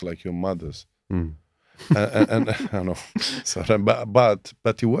until it looks like your mother's. And I know, sorry, but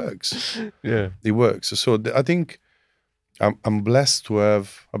it works. Yeah, it works. So I think I'm blessed to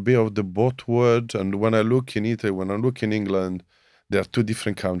have a bit of the both world. And when I look in Italy, when I look in England, there are two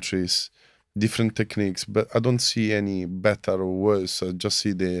different countries, different techniques, but I don't see any better or worse. I just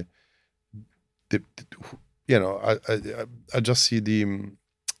see I just see the.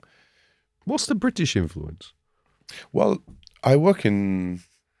 What's the British influence? Well, I work in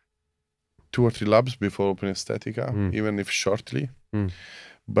 2 or 3 labs before opening Estetica, even if shortly.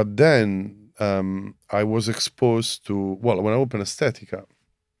 But then I was exposed to, when I opened Estetica,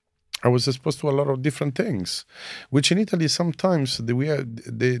 I was exposed to a lot of different things, which in Italy sometimes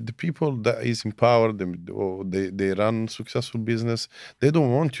the people that is in power, they run successful business, they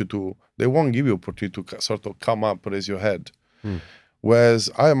don't want you to, they won't give you opportunity to sort of come up, raise your head. Whereas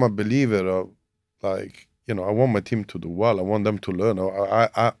I am a believer of, like, I want my team to do well. I want them to learn.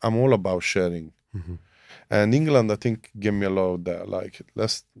 I'm all about sharing. And England, I think, gave me a lot of that. Like,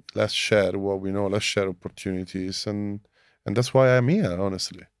 let's share what we know. Let's share opportunities, and that's why I'm here,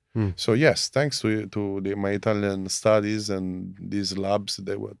 honestly. So yes, thanks to my Italian studies and these labs,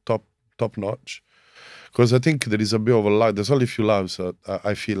 they were top notch. Because I think there is a bit of a lag. There's only a few labs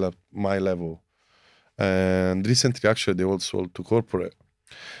I feel at my level. And recently, actually, they also sold to corporate.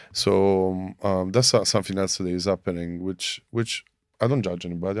 So that's something else that is happening, which I don't judge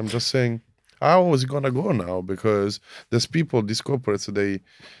anybody. I'm just saying, how is it gonna go now? Because there's people, these corporates,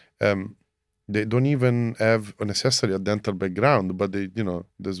 they don't even have necessarily a dental background, but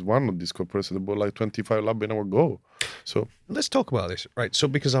there's one of these corporates that bought like 25 lab in our go. So let's talk about this, right? So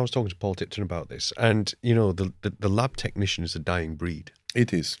because I was talking to Paul Tipton about this, and the lab technician is a dying breed.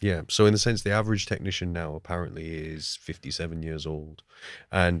 It is. Yeah. So in the sense, the average technician now apparently is 57 years old,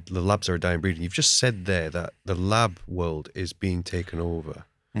 and the labs are a dying breed. And you've just said there that the lab world is being taken over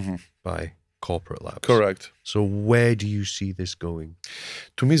by corporate labs. Correct. So where do you see this going?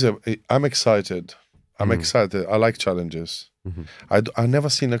 To me, I'm excited. I'm excited. I like challenges. I never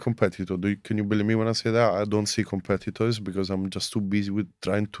seen a competitor. Can you believe me when I say that? I don't see competitors because I'm just too busy with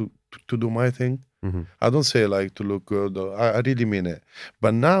trying to do my thing. I don't say like to look good. I really mean it.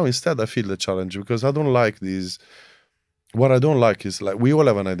 But now instead I feel the challenge because I don't like these. What I don't like is, like, we all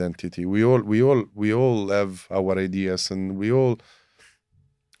have an identity. We all have our ideas, and we all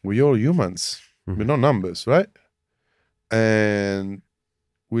humans. We're not numbers, right? And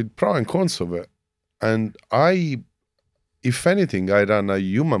with pro and cons of it. And if anything, I run a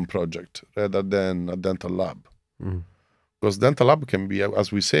human project rather than a dental lab. Because dental lab can be,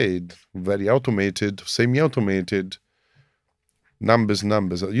 as we said, very automated, semi-automated, numbers.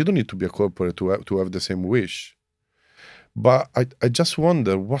 You don't need to be a corporate to have the same wish. But I just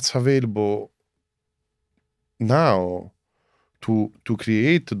wonder what's available now to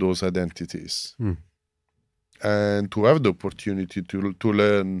create those identities and to have the opportunity to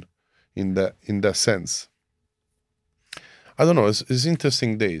learn in that sense. I don't know. It's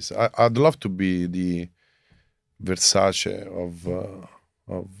interesting days. I'd love to be the Versace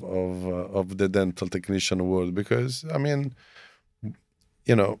of the dental technician world, because I mean,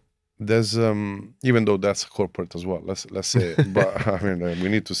 there's even though that's corporate as well. Let's say it, but I mean we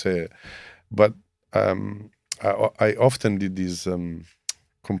need to say it. But I often did these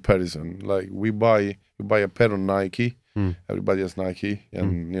comparison. Like we buy a pair of Nike. Everybody has Nike,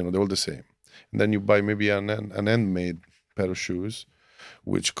 and they're all the same. And then you buy maybe an handmade pair of shoes,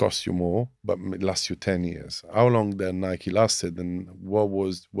 which costs you more, but lasts you 10 years. How long then Nike lasted, and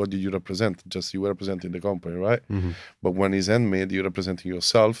what did you represent? Just you were representing the company, right? But when it's handmade, you're representing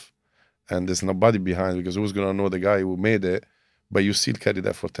yourself, and there's nobody behind, because who's gonna know the guy who made it? But you still carry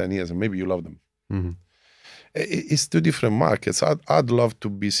that for 10 years, and maybe you love them. It's two different markets. I'd love to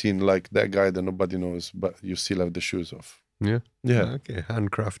be seen like that guy that nobody knows, but you still have the shoes off. Yeah. Okay,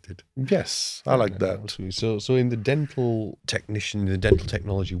 handcrafted. Yes, I like that. Absolutely. So in the dental technician, in the dental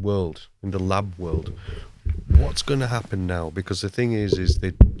technology world, in the lab world, what's going to happen now? Because the thing is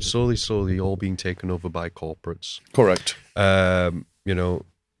they're slowly all being taken over by corporates. Correct. There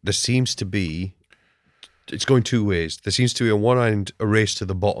seems to be, it's going two ways. There seems to be on one end a race to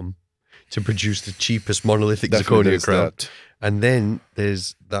the bottom to produce the cheapest monolithic zirconia crown. And then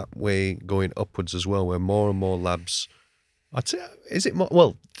there's that way going upwards as well, where more and more labs, I'd say, is it more,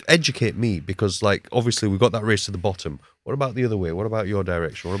 well, educate me, because like obviously we've got that race to the bottom. What about the other way? What about your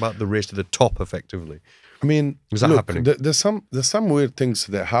direction? What about the race to the top effectively? I mean, is that happening? There's some weird things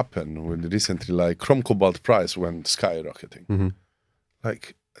that happen recently, like chrome cobalt price went skyrocketing.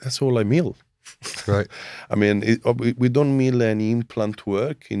 Like that's all I mill. Right. I mean, we don't mill any implant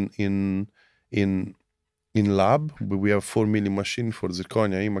work in lab. We have 4 milling machine for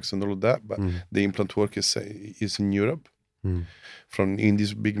zirconia, IMAX, and all of that. But the implant work is in Europe, in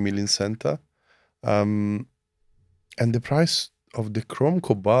this big milling center, and the price of the chrome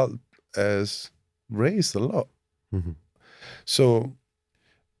cobalt has raised a lot. So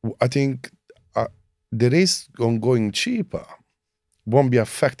I think the race on going cheaper won't be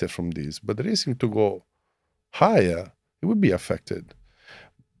affected from this, but the racing to go higher, it will be affected.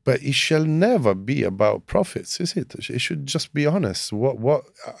 But it shall never be about profits, is it? It should just be honest.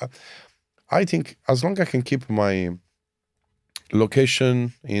 I think as long as I can keep my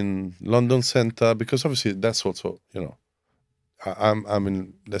location in London Center, because obviously that's also, I'm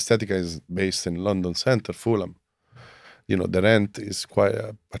in, the Aesthetica is based in London Center, Fulham. The rent is quite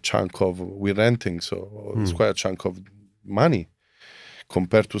a chunk of, we're renting, so it's quite a chunk of money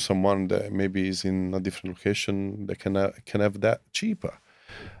compared to someone that maybe is in a different location that can have that cheaper.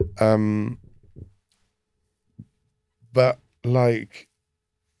 But like,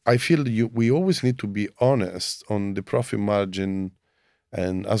 I feel we always need to be honest on the profit margin,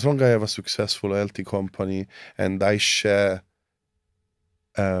 and as long as I have a successful, healthy company and I share,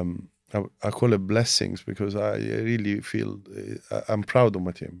 I call it blessings, because I really feel I'm proud of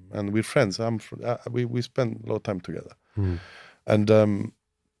my team, and we're friends. We spend a lot of time together, and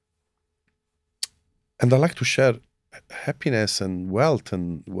I like to share happiness and wealth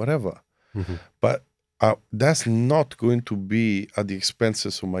and whatever, but that's not going to be at the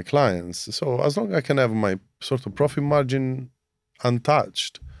expenses of my clients. So as long as I can have my sort of profit margin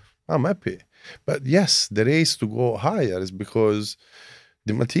untouched, I'm happy. But yes, the race to go higher is because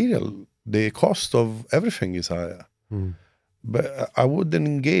the cost of everything is higher. But I wouldn't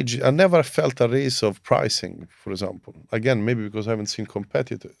engage. I never felt a race of pricing, for example. Again, maybe because I haven't seen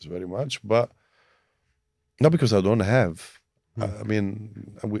competitors very much, but not because I don't have. I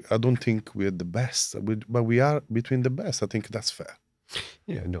mean, I don't think we're the best, but we are between the best. I think that's fair.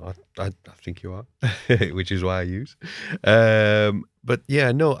 Yeah, no, I think you are, which is why I use. But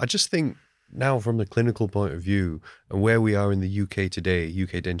yeah, no, I just think now from the clinical point of view and where we are in the UK today,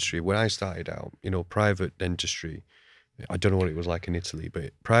 UK dentistry, when I started out, private dentistry, I don't know what it was like in Italy,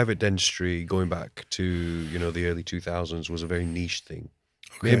 but private dentistry going back to, the early 2000s was a very niche thing.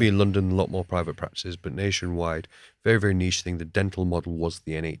 Okay. Maybe in London, a lot more private practices, but nationwide, very, very niche thing. The dental model was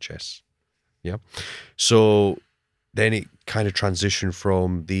the NHS. Yeah. So then it kind of transitioned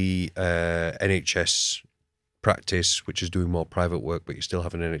from the NHS practice, which is doing more private work, but you still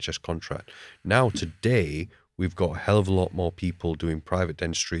have an NHS contract. Now, today, we've got a hell of a lot more people doing private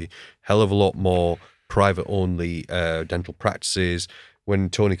dentistry, hell of a lot more private-only dental practices.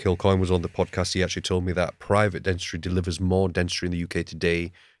 When Tony Kilcoyne was on the podcast, he actually told me that private dentistry delivers more dentistry in the UK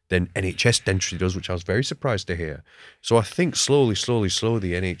today than NHS dentistry does, which I was very surprised to hear. So I think slowly,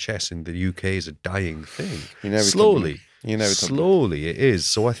 the NHS in the UK is a dying thing. Slowly it is.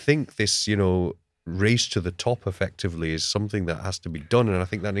 So I think this, race to the top effectively is something that has to be done, and I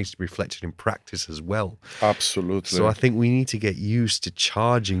think that needs to be reflected in practice as well. Absolutely. So I think we need to get used to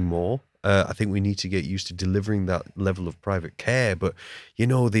charging more. I think we need to get used to delivering that level of private care. But,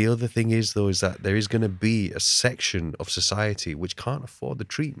 the other thing is, though, is that there is going to be a section of society which can't afford the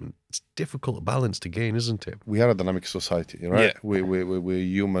treatment. It's difficult a balance to gain, isn't it? We are a dynamic society, right? Yeah. We're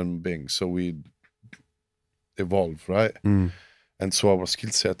human beings, so we evolve, right? and so our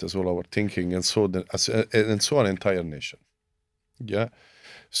skill set, as well our thinking, and so an entire nation. Yeah.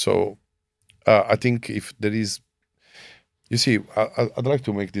 So I think if there is, you see, I'd like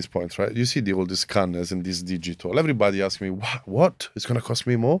to make this point, right? You see all the scanners and this digital. Everybody asks me, what? It's going to cost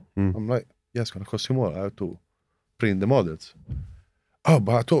me more? I'm like, yeah, it's going to cost you more. I have to print the models. Oh,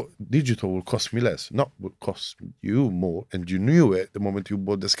 but I thought digital will cost me less. No, it will cost you more. And you knew it the moment you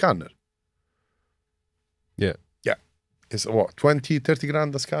bought the scanner. Yeah. Yeah. It's what, 20, 30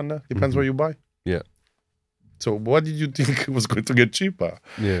 grand a scanner? Depends what you buy. Yeah. So what did you think was going to get cheaper?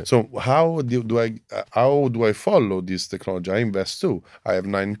 Yeah. So how do I follow this technology? I invest too. I have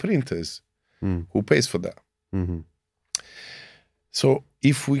 9 printers. Who pays for that? So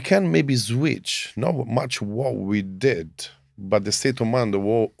if we can maybe switch, not much what we did, but the state of mind of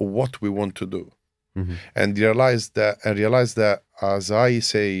what we want to do, and realize that, as I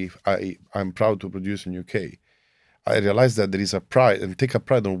say, I'm proud to produce in UK. I realize that there is a pride, and take a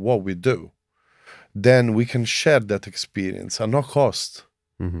pride on what we do. Then we can share that experience at no cost.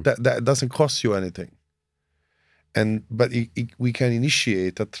 That doesn't cost you anything. But we can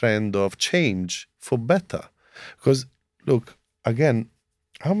initiate a trend of change for better. Because look, again,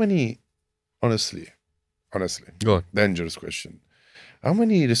 how many, honestly, go on. Dangerous question. How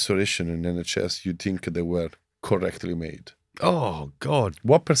many restoration in NHS you think they were correctly made? Oh God.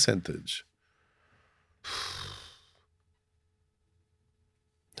 What percentage?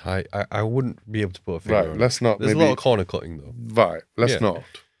 I wouldn't be able to put a figure on it. Let's not. There's a lot of corner cutting though. Right, let's not.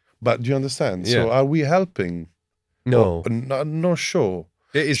 But do you understand? Yeah. So are we helping? No. I'm not sure.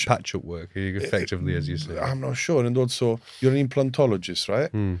 It is patch-up work, effectively, as you say. I'm not sure. And also, you're an implantologist,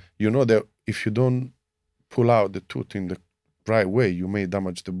 right? You know that if you don't pull out the tooth in the right way, you may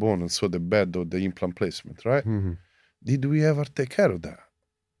damage the bone and so the bed or the implant placement, right? Did we ever take care of that?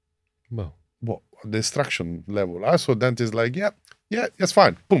 Well, what the extraction level? I saw dentists like, yeah, that's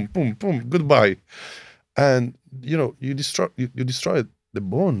fine. Boom, boom, boom, goodbye. And you destroy the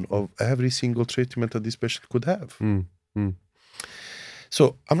bone of every single treatment that this patient could have.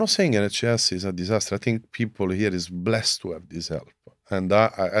 So I'm not saying NHS is a disaster. I think people here is blessed to have this help,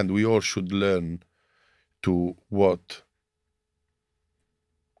 and we all should learn to what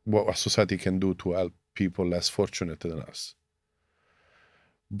a society can do to help people less fortunate than us.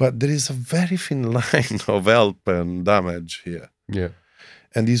 But there is a very thin line of help and damage here. Yeah.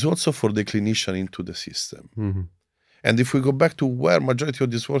 And it's also for the clinician into the system. And if we go back to where majority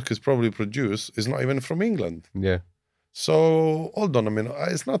of this work is probably produced, it's not even from England. Yeah. So hold on a minute.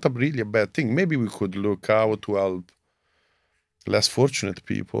 It's not really a bad thing. Maybe we could look how to help less fortunate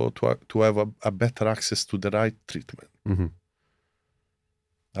people to have a better access to the right treatment.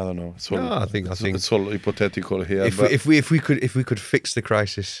 I don't know. I think it's all hypothetical here. If we could fix the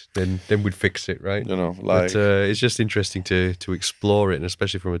crisis, then we'd fix it, right? But it's just interesting to explore it, and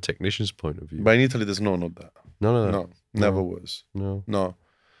especially from a technician's point of view. But in Italy, there's none of that. No, never was. No.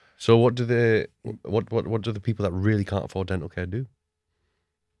 So what do the people that really can't afford dental care do?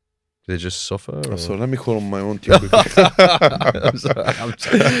 Do they just suffer? Or? So let me call on my own team. I'm sorry.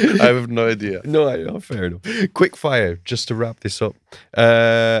 I have no idea. No, fair enough. Quick fire, just to wrap this up.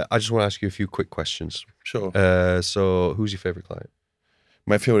 I just want to ask you a few quick questions. Sure. So who's your favorite client?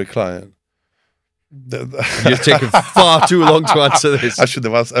 My favorite client. You're taking far too long to answer this. I should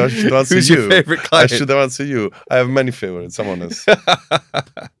answer Who's you. Your favorite client? I should answer you. I have many favorites. I'm honest. You're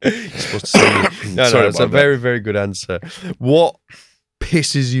supposed to say me. No, it's a very, very good answer. What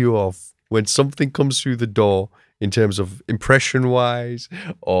pisses you off when something comes through the door in terms of impression-wise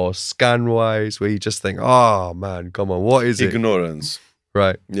or scan-wise, where you just think, "Oh man, come on, what is it?" Ignorance.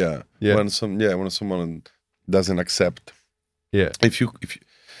 Right. Yeah. When someone doesn't accept. Yeah.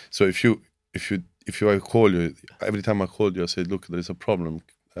 If I call you, every time I call you, I say, look, there is a problem.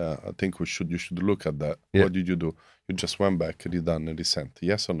 I think you should look at that. Yeah. What did you do? You just went back, redone, and resent.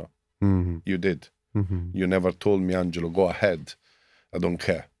 Yes or no? You did. You never told me, Angelo, go ahead. I don't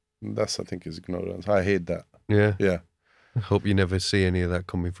care. That's, I think, is ignorance. I hate that. Yeah. Yeah. I hope you never see any of that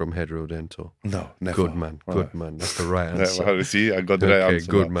coming from Hetero Dental. No, never. Good man. Good man. That's the right answer. Never. See, I got the right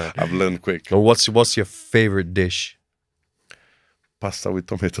answer. Good man. I've learned quick. And what's your favorite dish? Pasta with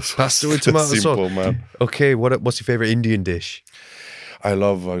tomato sauce. Pasta with tomato sauce. Simple, man. Okay, what's your favorite Indian dish? I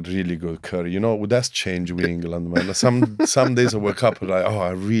love a really good curry. That's changed with England, man. Some days I wake up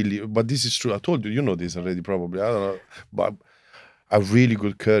and but this is true. I told you, this already probably. I don't know. But a really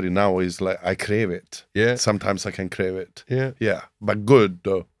good curry now is like, I crave it. Yeah. Sometimes I can crave it. Yeah. Yeah. But good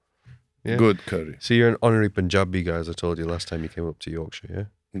though. Yeah. Good curry. So you're an honorary Punjabi guy, as I told you last time you came up to Yorkshire, yeah?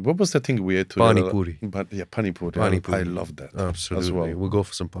 What was the thing we ate? Pani puri. But yeah, pani puri. I love that. Absolutely. As well. We'll go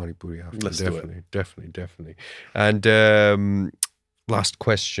for some pani puri after. Let's do it. Definitely. And last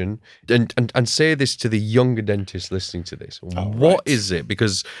question, and say this to the younger dentists listening to this. What is it?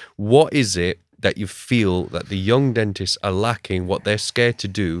 Because what is it that you feel that the young dentists are lacking, what they're scared to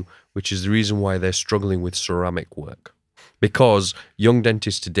do, which is the reason why they're struggling with ceramic work? Because young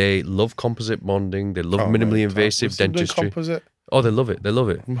dentists today love composite bonding, they love minimally invasive dentistry. Composite? Oh, they love it. They love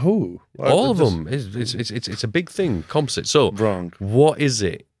it. Who? All of them. It's a big thing, composite. So, what is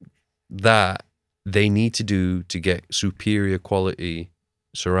it that they need to do to get superior quality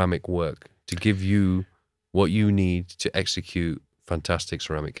ceramic work to give you what you need to execute fantastic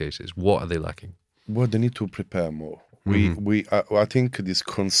ceramic cases? What are they lacking? Well, they need to prepare more. I think this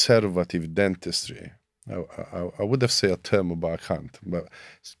conservative dentistry, I would have said a term, but I can't, but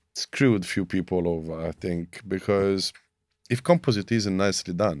screwed few people over, I think, because if composite isn't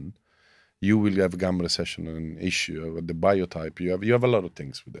nicely done, you will have gum recession and issue with the biotype. You have a lot of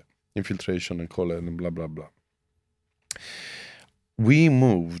things with it, infiltration and color and blah blah blah. We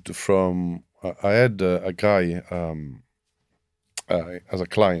moved from. I had a guy as a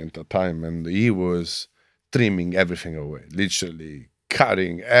client at the time, and he was trimming everything away, literally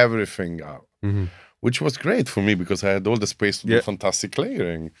cutting everything out. Which was great for me because I had all the space to do fantastic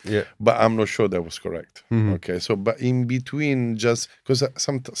layering. But I'm not sure that was correct. Okay, so but in between, just because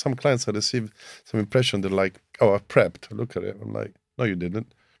some clients I received some impression, they're like, "Oh, I prepped. Look at it." I'm like, "No, you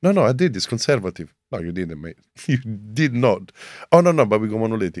didn't." No, I did. It's conservative. No, you didn't, mate. You did not. Oh no, but we go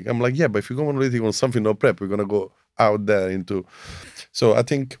monolithic. I'm like, yeah, but if you go monolithic on something no prep, we're gonna go out there into. So I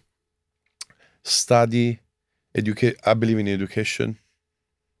think study, educate. I believe in education.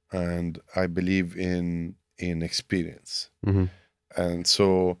 And I believe in experience, and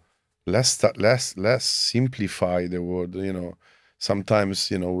so let's simplify the word. You know,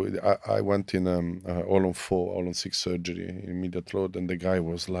 sometimes I went in all on 6 surgery in immediate load, and the guy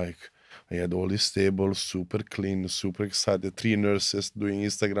was like, I had all his tables, super clean, super excited, 3 nurses doing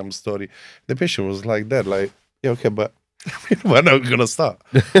Instagram story. The patient was like that, like, yeah, okay, but when are we gonna start?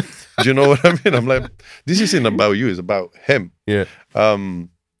 Do you know what I mean? I'm like, this isn't about you; it's about him. Yeah.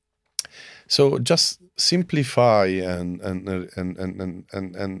 So just simplify and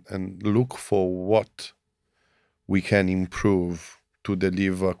look for what we can improve to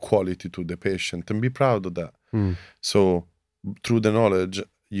deliver quality to the patient and be proud of that. So through the knowledge,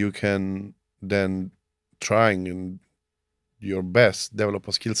 you can then trying your best develop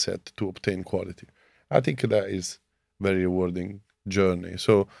a skill set to obtain quality. I think that is very rewarding journey.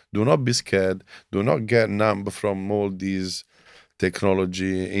 So do not be scared. Do not get numb from all these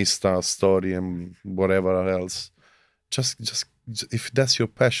technology, Insta story, and whatever else. Just if that's your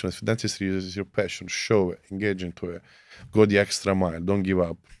passion, if dentistry is your passion, show it, engage into it, go the extra mile. Don't give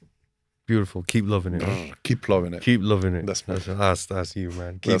up. Beautiful. Keep loving it. Keep loving it. Keep loving it. That's you,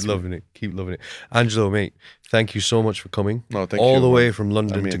 man. Keep loving it. Keep loving it. Angelo, mate, thank you so much for coming. No, thank all you, the way man. from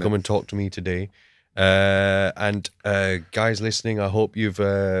London to come and talk to me today. And guys listening, I hope you've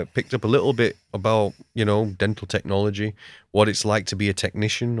picked up a little bit about dental technology, what it's like to be a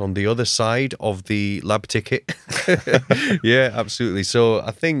technician on the other side of the lab ticket. Yeah, absolutely. So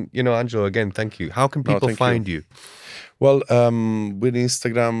I think Angelo, again, thank you. How can people find you? Well, with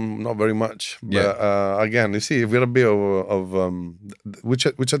Instagram, not very much. But again, you see, we're a bit of which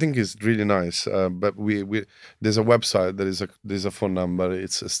I think is really nice. But we there's a website, there's a phone number.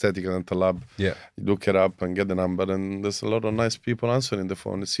 It's Aesthetic Dental Lab. Yeah, you look it up and get the number, and there's a lot of nice people answering the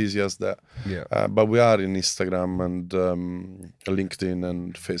phone. It's easy as that. Yeah. But we are in Instagram and LinkedIn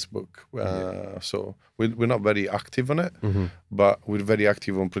and Facebook. So we're not very active on it, but we're very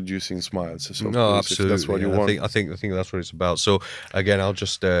active on producing smiles. So no, absolutely. If that's what you want. I think that's what it's about. So again, I'll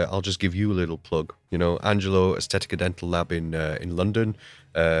just give you a little plug. Angelo Estetica Dental Lab in London,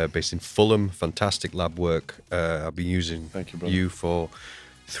 based in Fulham. Fantastic lab work. I've been using you for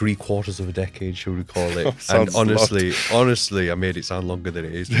 3/4 of a decade, should we call it? And honestly, I made it sound longer than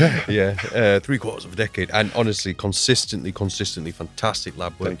it is. Yeah, 3/4 of a decade, and honestly, consistently, fantastic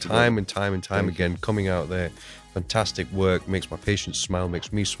lab work. Time and time again, coming out there. Fantastic work, makes my patients smile,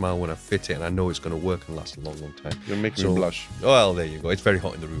 makes me smile when I fit it, and I know it's going to work and last a long time. You're making me blush. Well, there you go. It's very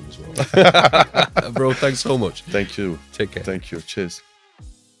hot in the room as well. Bro, thanks so much. Thank you. Take care. Thank you. Cheers.